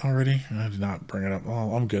delete it already? I did not bring it up.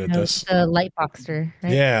 Oh, I'm good at this. The light boxer,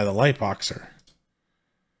 right? Yeah, the light boxer.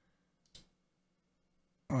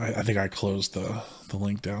 I think I closed the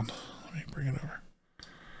link down. Let me bring it over.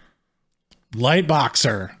 Light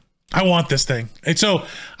boxer. I want this thing. And so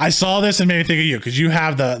I saw this and made me think of you because you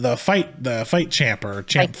have the fight champ or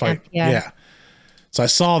champ fight. Yeah. So I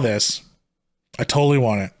saw this. I totally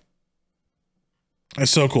want it.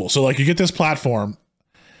 It's so cool. So like you get this platform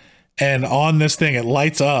and on this thing, it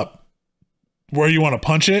lights up where you want to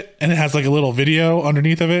punch it. And it has like a little video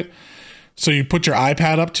underneath of it. So you put your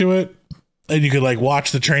iPad up to it and you could like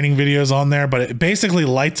watch the training videos on there, but it basically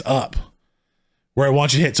lights up where it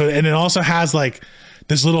wants you to hit. So, and it also has like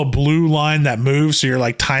this little blue line that moves. So you're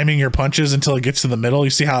like timing your punches until it gets to the middle. You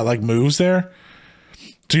see how it like moves there.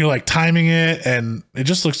 So you're like timing it and it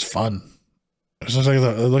just looks fun. It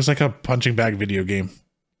looks like a punching bag video game.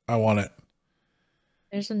 I want it.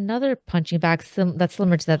 There's another punching bag that's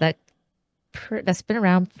similar to that's been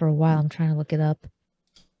around for a while. I'm trying to look it up.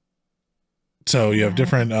 So you have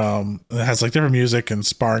different, it has like different music and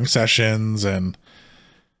sparring sessions, and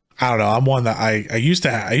I don't know. I'm one that I used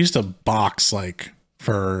to box like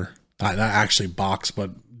for not actually box, but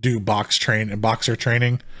do boxer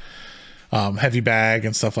training, heavy bag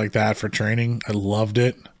and stuff like that for training. I loved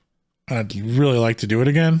it. I'd really like to do it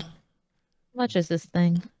again. How much is this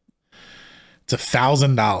thing? It's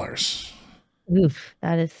 $1,000. Oof,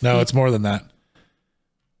 that is no, it's more than that.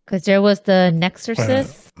 Because there was the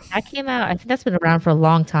Nexorcist that came out. I think that's been around for a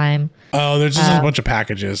long time. Oh, there's just a bunch of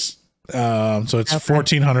packages. So it's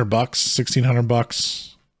 $1,400,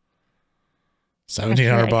 $1,600,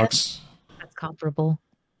 $1,700. That's comparable.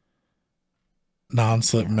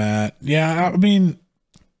 Non-slip mat. Yeah, I mean,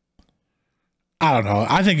 I don't know.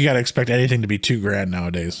 I think you got to expect anything to be $2,000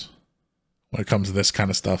 nowadays when it comes to this kind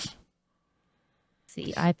of stuff. Let's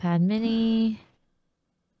see, iPad mini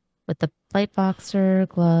with the light boxer,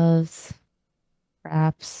 gloves,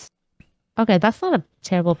 wraps. Okay, that's not a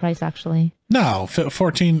terrible price actually. No,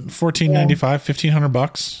 $1,495,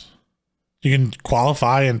 $1,500. You can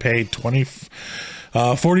qualify and pay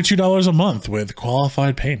 $42 a month with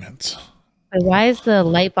qualified payments. But why is the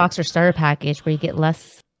light boxer starter package where you get more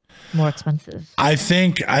expensive? I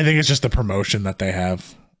think it's just the promotion that they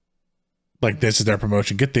have. Like this is their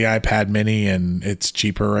promotion. Get the iPad mini and it's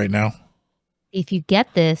cheaper right now. If you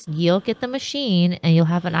get this, you'll get the machine and you'll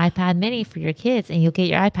have an iPad mini for your kids and you'll get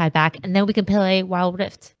your iPad back and then we can play Wild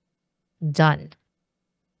Rift. Done.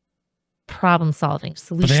 Problem solving.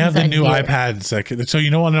 Solutions. But they have the new iPads. So you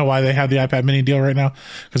don't want to know why they have the iPad mini deal right now?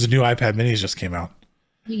 Because the new iPad minis just came out.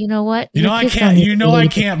 You know what? I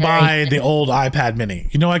can't buy the old iPad mini.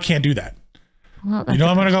 I can't do that. Well, I'm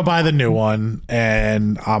going to go buy the new one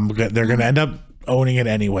and they're going to end up owning it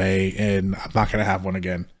anyway. And I'm not going to have one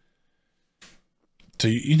again. So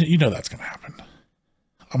you know that's going to happen.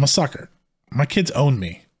 I'm a sucker. My kids own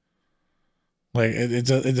me. Like it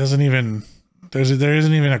doesn't even, there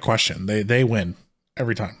isn't even a question. They win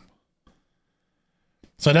every time.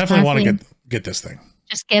 So I definitely want to get this thing.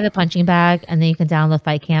 Just get a punching bag and then you can download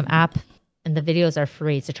Fight Camp app and the videos are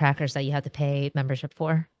free. It's the trackers that you have to pay membership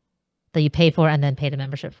for, that you pay for and then pay the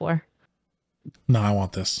membership for. No, I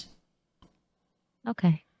want this.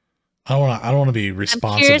 Okay. I don't want to be I'm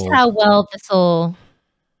responsible. curious how well this will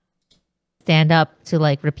stand up to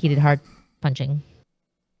like repeated hard punching.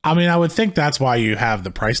 I mean, I would think that's why you have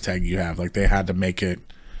the price tag you have. Like they had to make it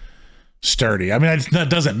sturdy. I mean, that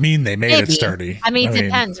doesn't mean they made it sturdy. I mean, it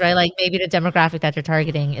depends, right? Like maybe the demographic that you're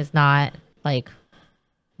targeting is not like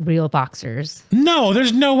real boxers. No,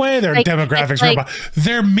 there's no way their Like, demographics like, are.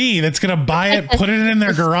 They're me that's gonna buy it, put it in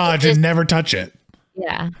their garage, and never touch it.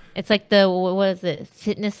 Yeah, it's like the what is it?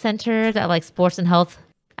 Fitness center that like sports and health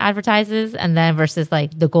advertises, and then versus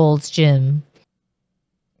like the Gold's Gym.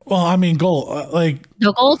 Well, I mean, like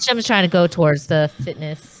The Gold's Gym is trying to go towards the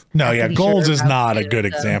fitness. no, I'm yeah, pretty Gold's sure is about not a too,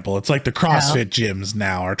 good so- example. It's like the CrossFit gyms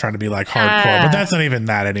now are trying to be like hardcore, but that's not even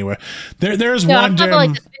that anyway. There's No, one I'm talking gym. about,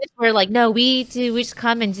 like the fitness where like no, we just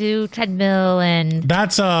come and do treadmill and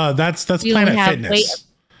That's we Planet only have Fitness.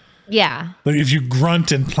 yeah. Like if you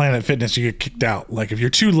grunt in Planet Fitness, you get kicked out. Like if you're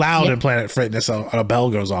too loud in Planet Fitness, a bell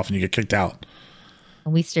goes off and you get kicked out.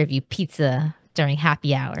 And we serve you pizza during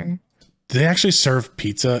happy hour. Do they actually serve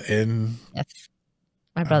pizza in? Yes.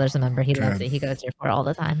 My brother's a member. He loves God. it. He goes there for it all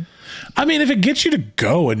the time. I mean, if it gets you to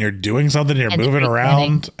go and you're doing something, you're And moving free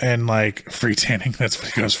around and like free tanning, that's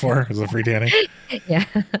what he goes for, is a free tanning. Yeah.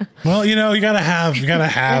 Well, you gotta have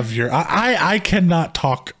your, I cannot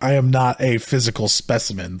talk. I am not a physical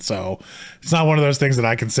specimen. So it's not one of those things that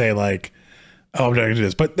I can say like, oh, I'm not gonna do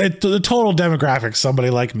this. But the total demographic, somebody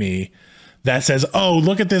like me that says, oh,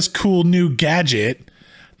 look at this cool new gadget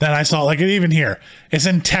that I saw. Like even here, it's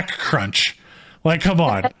in TechCrunch. Like, come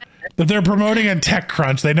on. If they're promoting a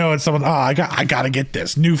TechCrunch, they know it's someone, I gotta get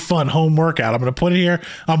this new fun home workout. I'm gonna put it here.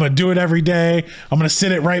 I'm gonna do it every day. I'm gonna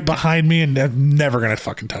sit it right behind me and I'm never gonna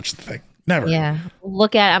fucking touch the thing. Never. Yeah. I'm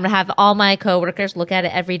gonna have all my coworkers look at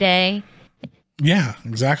it every day. Yeah,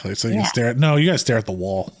 exactly. So you can stare at, no, you gotta stare at the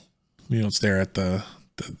wall. You don't stare at the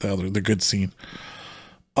good scene.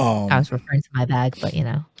 I was referring to my bag, but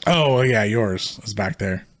Oh yeah, yours is back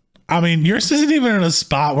there. I mean, yours isn't even in a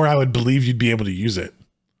spot where I would believe you'd be able to use it.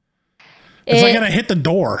 It's like gonna hit the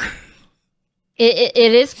door. It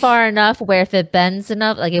is far enough where if it bends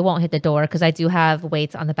enough, like it won't hit the door because I do have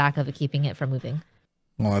weights on the back of it keeping it from moving.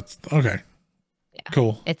 Well, that's okay. Yeah.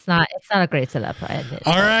 Cool. It's not a great setup, I admit.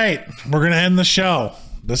 All right, we're gonna end the show.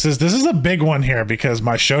 This is a big one here because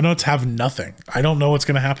my show notes have nothing. I don't know what's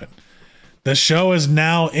gonna happen. The show is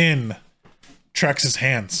now in Trex's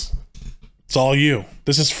hands. It's all you.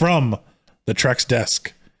 This is from the Trex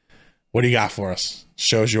desk. What do you got for us?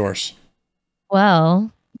 Show's yours.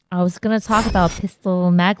 Well, I was gonna talk about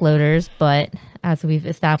pistol mag loaders, but as we've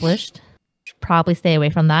established, should probably stay away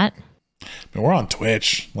from that. But we're on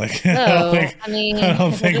Twitch. Like, So, I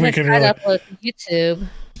don't think we can really upload to YouTube.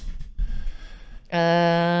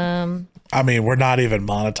 I mean, we're not even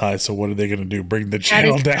monetized, so what are they going to do? Bring the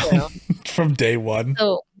channel down from day one?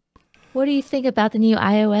 So, what do you think about the new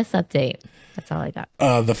iOS update? That's all I got.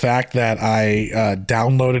 The fact that I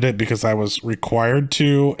downloaded it because I was required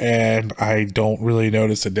to, and I don't really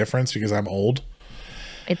notice a difference because I'm old.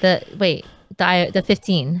 The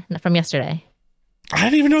 15 from yesterday. I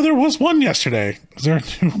didn't even know there was one yesterday. Is there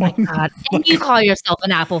a new one? God. And you call yourself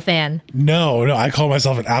an Apple fan? No, I call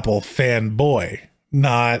myself an Apple fanboy,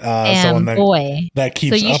 not someone that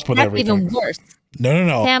keeps up with everything. Even worse. No.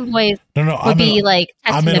 Fanboys No. would be like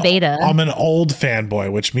testing the beta. I'm an old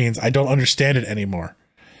fanboy, which means I don't understand it anymore.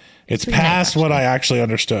 It's past what I actually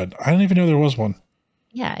understood. I didn't even know there was one.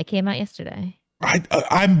 Yeah, it came out yesterday.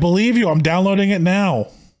 I believe you. I'm downloading it now.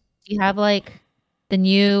 You have like the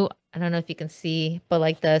new, I don't know if you can see, but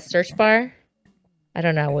like the search bar. I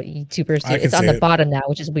don't know what YouTubers do. It's on the bottom now,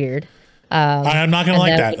 which is weird. I'm not going to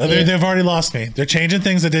like that. They've already lost me. They're changing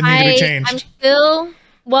things that didn't need to be changed. I'm still...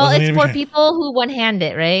 Well, it's for people who one-hand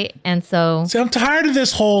it, right? And so... See, I'm tired of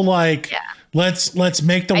this whole, like, let's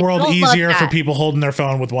make the world easier for people holding their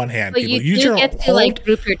phone with one hand. But you do get to, like,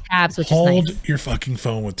 group your tabs, which is nice. Hold your fucking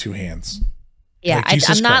phone with two hands. Yeah, like,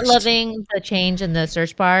 I'm not loving the change in the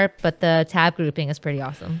search bar, but the tab grouping is pretty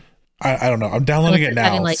awesome. I don't know. I'm downloading it now,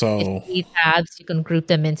 having, like, so... 50 tabs, you can group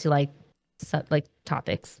them into, like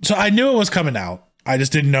topics. So I knew it was coming out. I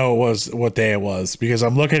just didn't know what day it was because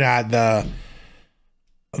I'm looking at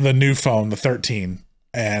the new phone, the 13,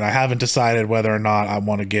 and I haven't decided whether or not I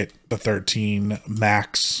want to get the 13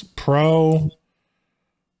 Max Pro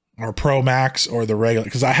or Pro Max or the regular,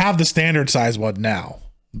 because I have the standard size one now,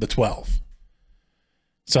 the 12.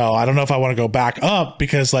 So I don't know if I want to go back up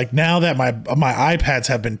because like now that my iPads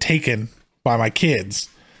have been taken by my kids,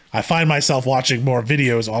 I find myself watching more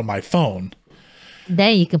videos on my phone.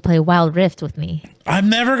 Then you can play Wild Rift with me. I'm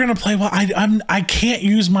never gonna play. I can't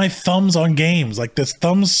use my thumbs on games. Like this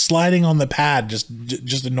thumbs sliding on the pad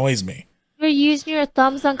just annoys me. You're using your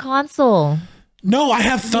thumbs on console. No, I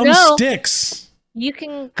have thumbsticks. You can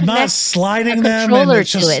I'm connect not sliding a them. controller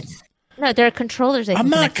to it. No, there are controllers. I'm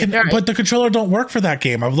not, but the controller don't work for that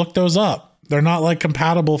game. I've looked those up. They're not like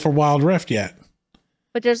compatible for Wild Rift yet.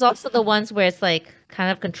 But there's also the ones where it's like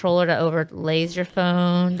kind of controller that overlays your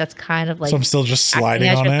phone. That's kind of like. So I'm still just sliding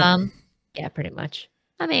on it. Thumb. Yeah, pretty much.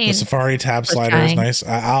 I mean, the Safari tab slider is nice.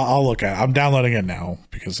 I'll look at it. I'm downloading it now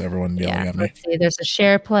because everyone yelling at me. Let's see. There's a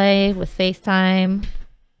share play with FaceTime.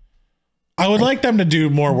 I would like them to do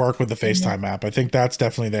more work with the FaceTime app. I think that's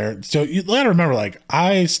definitely there. So you gotta remember, like,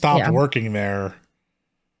 I stopped working there.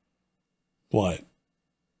 What?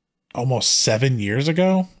 Almost 7 years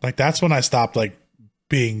ago. Like that's when I stopped like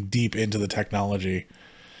being deep into the technology.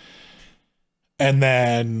 And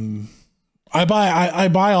then I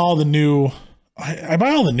buy all the new. I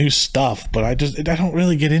buy all the new stuff, but I don't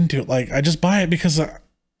really get into it. Like I just buy it because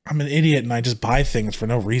I'm an idiot and I just buy things for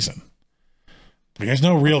no reason. Like, there's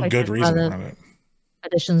no real good reason around it.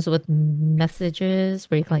 Additions with messages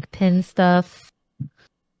where you can like pin stuff,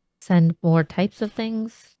 send more types of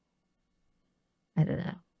things. I don't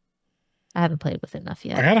know. I haven't played with it enough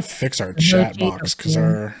yet. I gotta fix our chat box because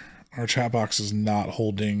our chat box is not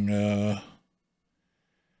holding the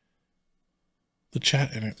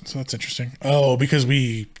chat in it. So that's interesting. Oh, because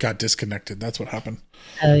we got disconnected. That's what happened.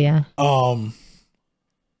 Oh yeah.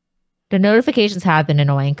 The notifications have been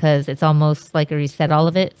annoying because it's almost like a reset all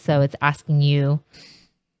of it. So it's asking you.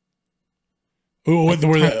 Ooh,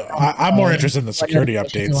 I'm more interested in the security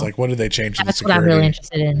updates. Like, what did they change in the security? That's what I'm really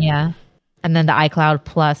interested in, yeah. And then the iCloud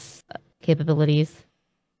Plus capabilities.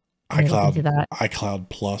 iCloud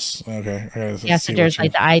Plus. Okay. Yeah, so there's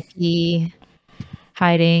like the IP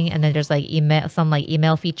hiding, and then there's like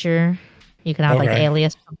email feature. You can have like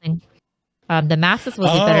alias or something. The maps is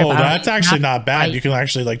supposed to be better. Oh, that's actually not bad. You can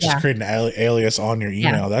actually like just create an alias on your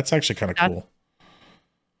email. That's actually kind of cool.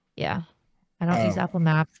 Yeah. I don't use Apple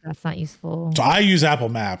Maps. That's not useful. So I use Apple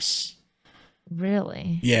Maps.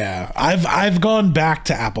 Really? Yeah. I've gone back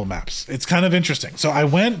to Apple Maps. It's kind of interesting. So I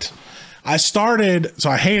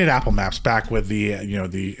hated Apple Maps back with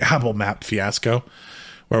the Apple Map fiasco,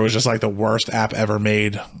 where it was just like the worst app ever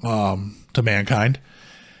made to mankind.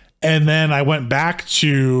 And then I went back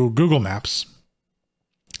to Google Maps.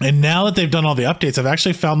 And now that they've done all the updates, I've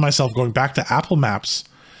actually found myself going back to Apple Maps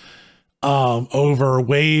over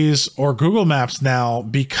Waze or Google Maps now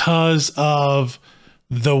because of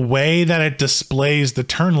the way that it displays the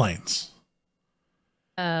turn lanes.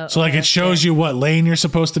 So like it shows you what lane you're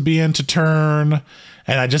supposed to be in to turn.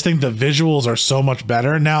 And I just think the visuals are so much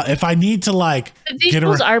better. Now, if I need to like the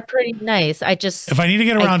visuals are pretty nice. If I need to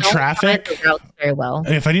get around traffic, very well.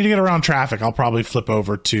 If I need to get around traffic, I'll probably flip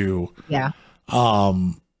over to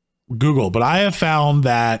Google. But I have found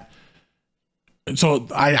that. So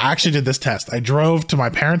I actually did this test. I drove to my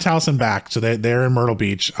parents' house and back. So they're in Myrtle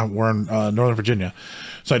Beach. We're in Northern Virginia.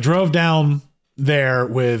 So I drove down there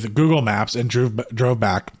with Google Maps and drove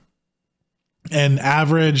back, and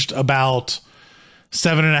averaged about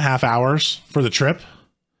 7.5 hours for the trip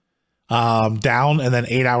down, and then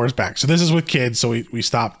 8 hours back. So this is with kids. So we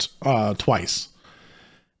stopped twice,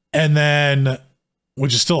 and then,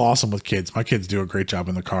 which is still awesome with kids. My kids do a great job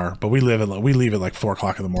in the car, but we leave at like 4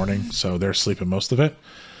 o'clock in the morning. So they're sleeping most of it.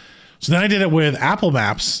 So then I did it with Apple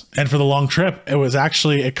Maps, and for the long trip,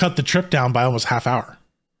 it cut the trip down by almost half hour.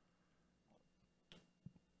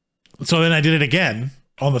 So then I did it again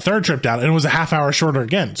on the third trip down, and it was a half hour shorter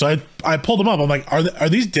again. So I pulled them up. I'm like, are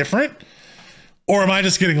these different, or am I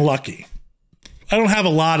just getting lucky? I don't have a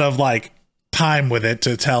lot of like time with it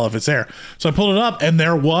to tell if it's there. So I pulled it up, and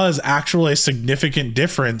there was actually a significant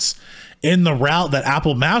difference in the route that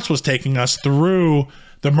Apple Maps was taking us through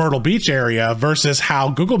the Myrtle Beach area versus how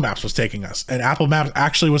Google Maps was taking us. And Apple Maps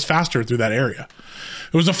actually was faster through that area.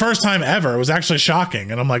 It was the first time ever. It was actually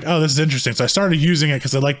shocking. And I'm like, oh, this is interesting. So I started using it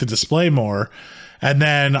because I like the display more. And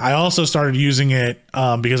then I also started using it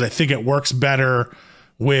because I think it works better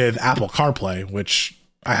with Apple CarPlay, which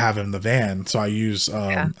I have in the van. So I use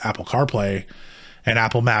Apple CarPlay, and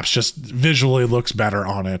Apple Maps just visually looks better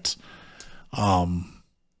on it.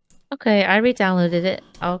 Okay, I re-downloaded it.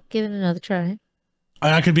 I'll give it another try.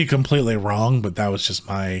 I could be completely wrong, but that was just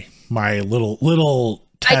my little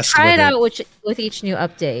test. I try it out with each new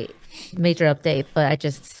update, major update, but I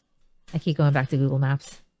keep going back to Google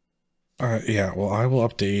Maps. Yeah, well, I will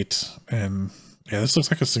update, and yeah, this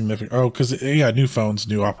looks like a significant. Because new phones,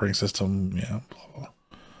 new operating system, yeah. Blah, blah.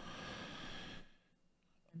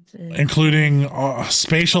 including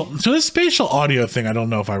spatial. So this spatial audio thing, I don't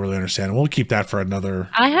know if I really understand. We'll keep that for another.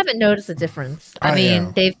 I haven't noticed a difference. I mean,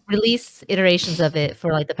 yeah. they've released iterations of it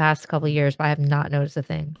for like the past couple of years, but I have not noticed a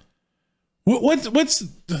thing. What's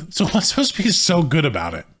supposed to be so good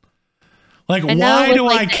about it? Like, I know why with, do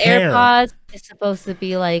like, I the care? AirPods, it's supposed to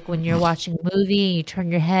be like when you're watching a movie, you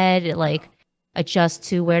turn your head, it like adjusts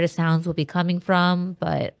to where the sounds will be coming from.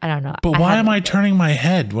 But I don't know. But why am I turning my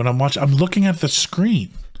head when I'm watching? I'm looking at the screen.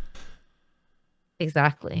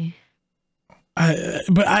 Exactly.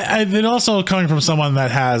 It also coming from someone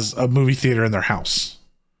that has a movie theater in their house.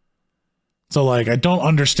 So like, I don't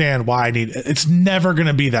understand why I need. It's never going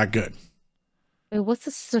to be that good. Wait, what's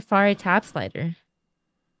the Safari tab slider?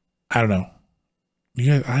 I don't know. I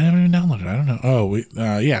haven't even downloaded it. I don't know. Oh,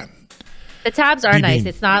 yeah. The tabs are Beep, nice. beep.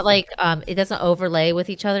 It's not like it doesn't overlay with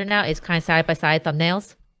each other now. It's kind of side by side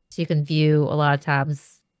thumbnails, so you can view a lot of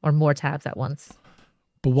tabs or more tabs at once.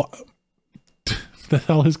 But what the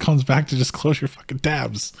hell comes back to just close your fucking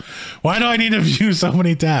tabs? Why do I need to view so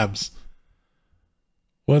many tabs?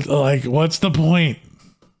 What's the point?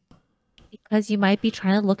 Because you might be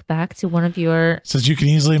trying to look back to one of your. Says you can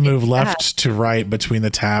easily move left to right between the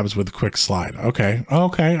do with quick slide. Okay, I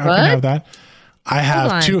can have that. I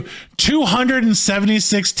have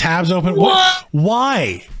 276 tabs open. What?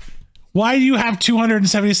 Why? Why do you have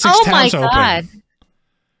 276 tabs open? Oh my god!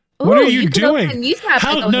 What are you doing?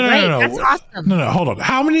 No. That's awesome. No, hold on.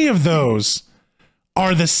 How many of those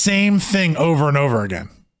are the same thing over and over again?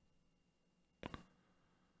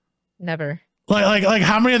 Never. Like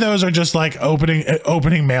how many of those are just like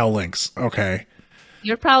opening mail links? Okay.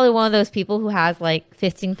 You're probably one of those people who has like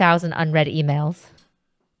 15,000 unread emails.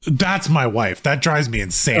 That's my wife. That drives me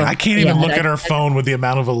insane. I can't even look at her phone with the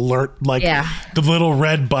amount of alert, the little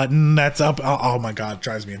red button that's up. Oh my God, it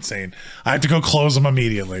drives me insane. I have to go close them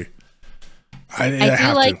immediately. I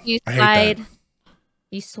do like you slide,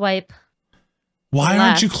 you swipe. Why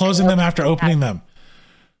aren't you closing them after opening them?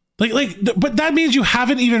 But that means you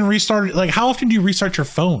haven't even restarted. Like, how often do you restart your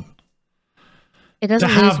phone? It doesn't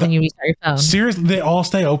lose when you restart your phone. Seriously, they all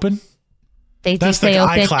stay open? That's stay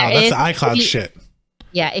open. iCloud. That's the iCloud shit.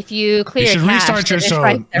 Yeah, if you clear you should restart your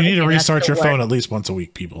phone. You need to restart your phone work. at least once a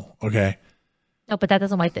week, people. Okay. No, but that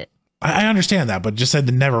doesn't wipe it. I understand that, but just said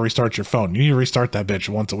to never restart your phone. You need to restart that bitch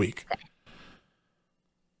once a week. Okay.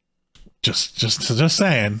 Just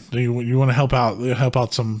saying. You want to help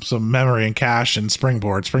out some memory and cache and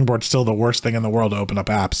Springboard. Springboard's still the worst thing in the world to open up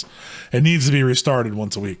apps. It needs to be restarted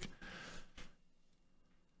once a week.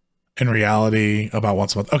 In reality, about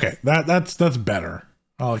once a month. Okay, that's better.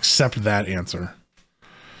 I'll accept that answer.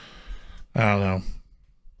 I don't know.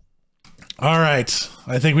 All right,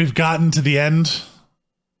 I think we've gotten to the end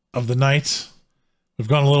of the night. We've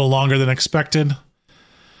gone a little longer than expected.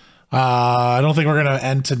 I don't think we're going to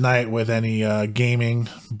end tonight with any gaming,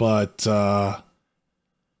 but I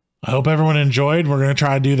hope everyone enjoyed. We're going to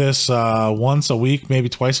try to do this once a week, maybe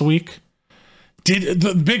twice a week.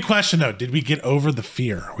 The big question, though, did we get over the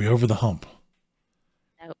fear? Are we over the hump?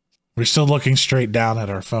 Nope. We're still looking straight down at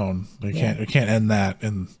our phone. We can't end that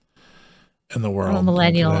in the world. I'm a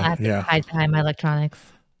millennial. I have to hide behind my electronics.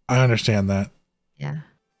 I understand that. Yeah.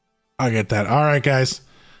 I get that. All right, guys.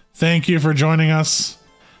 Thank you for joining us.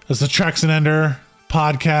 It's the Trex and Ender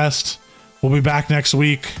podcast. We'll be back next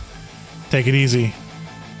week. Take it easy.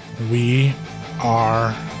 We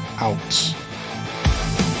are out.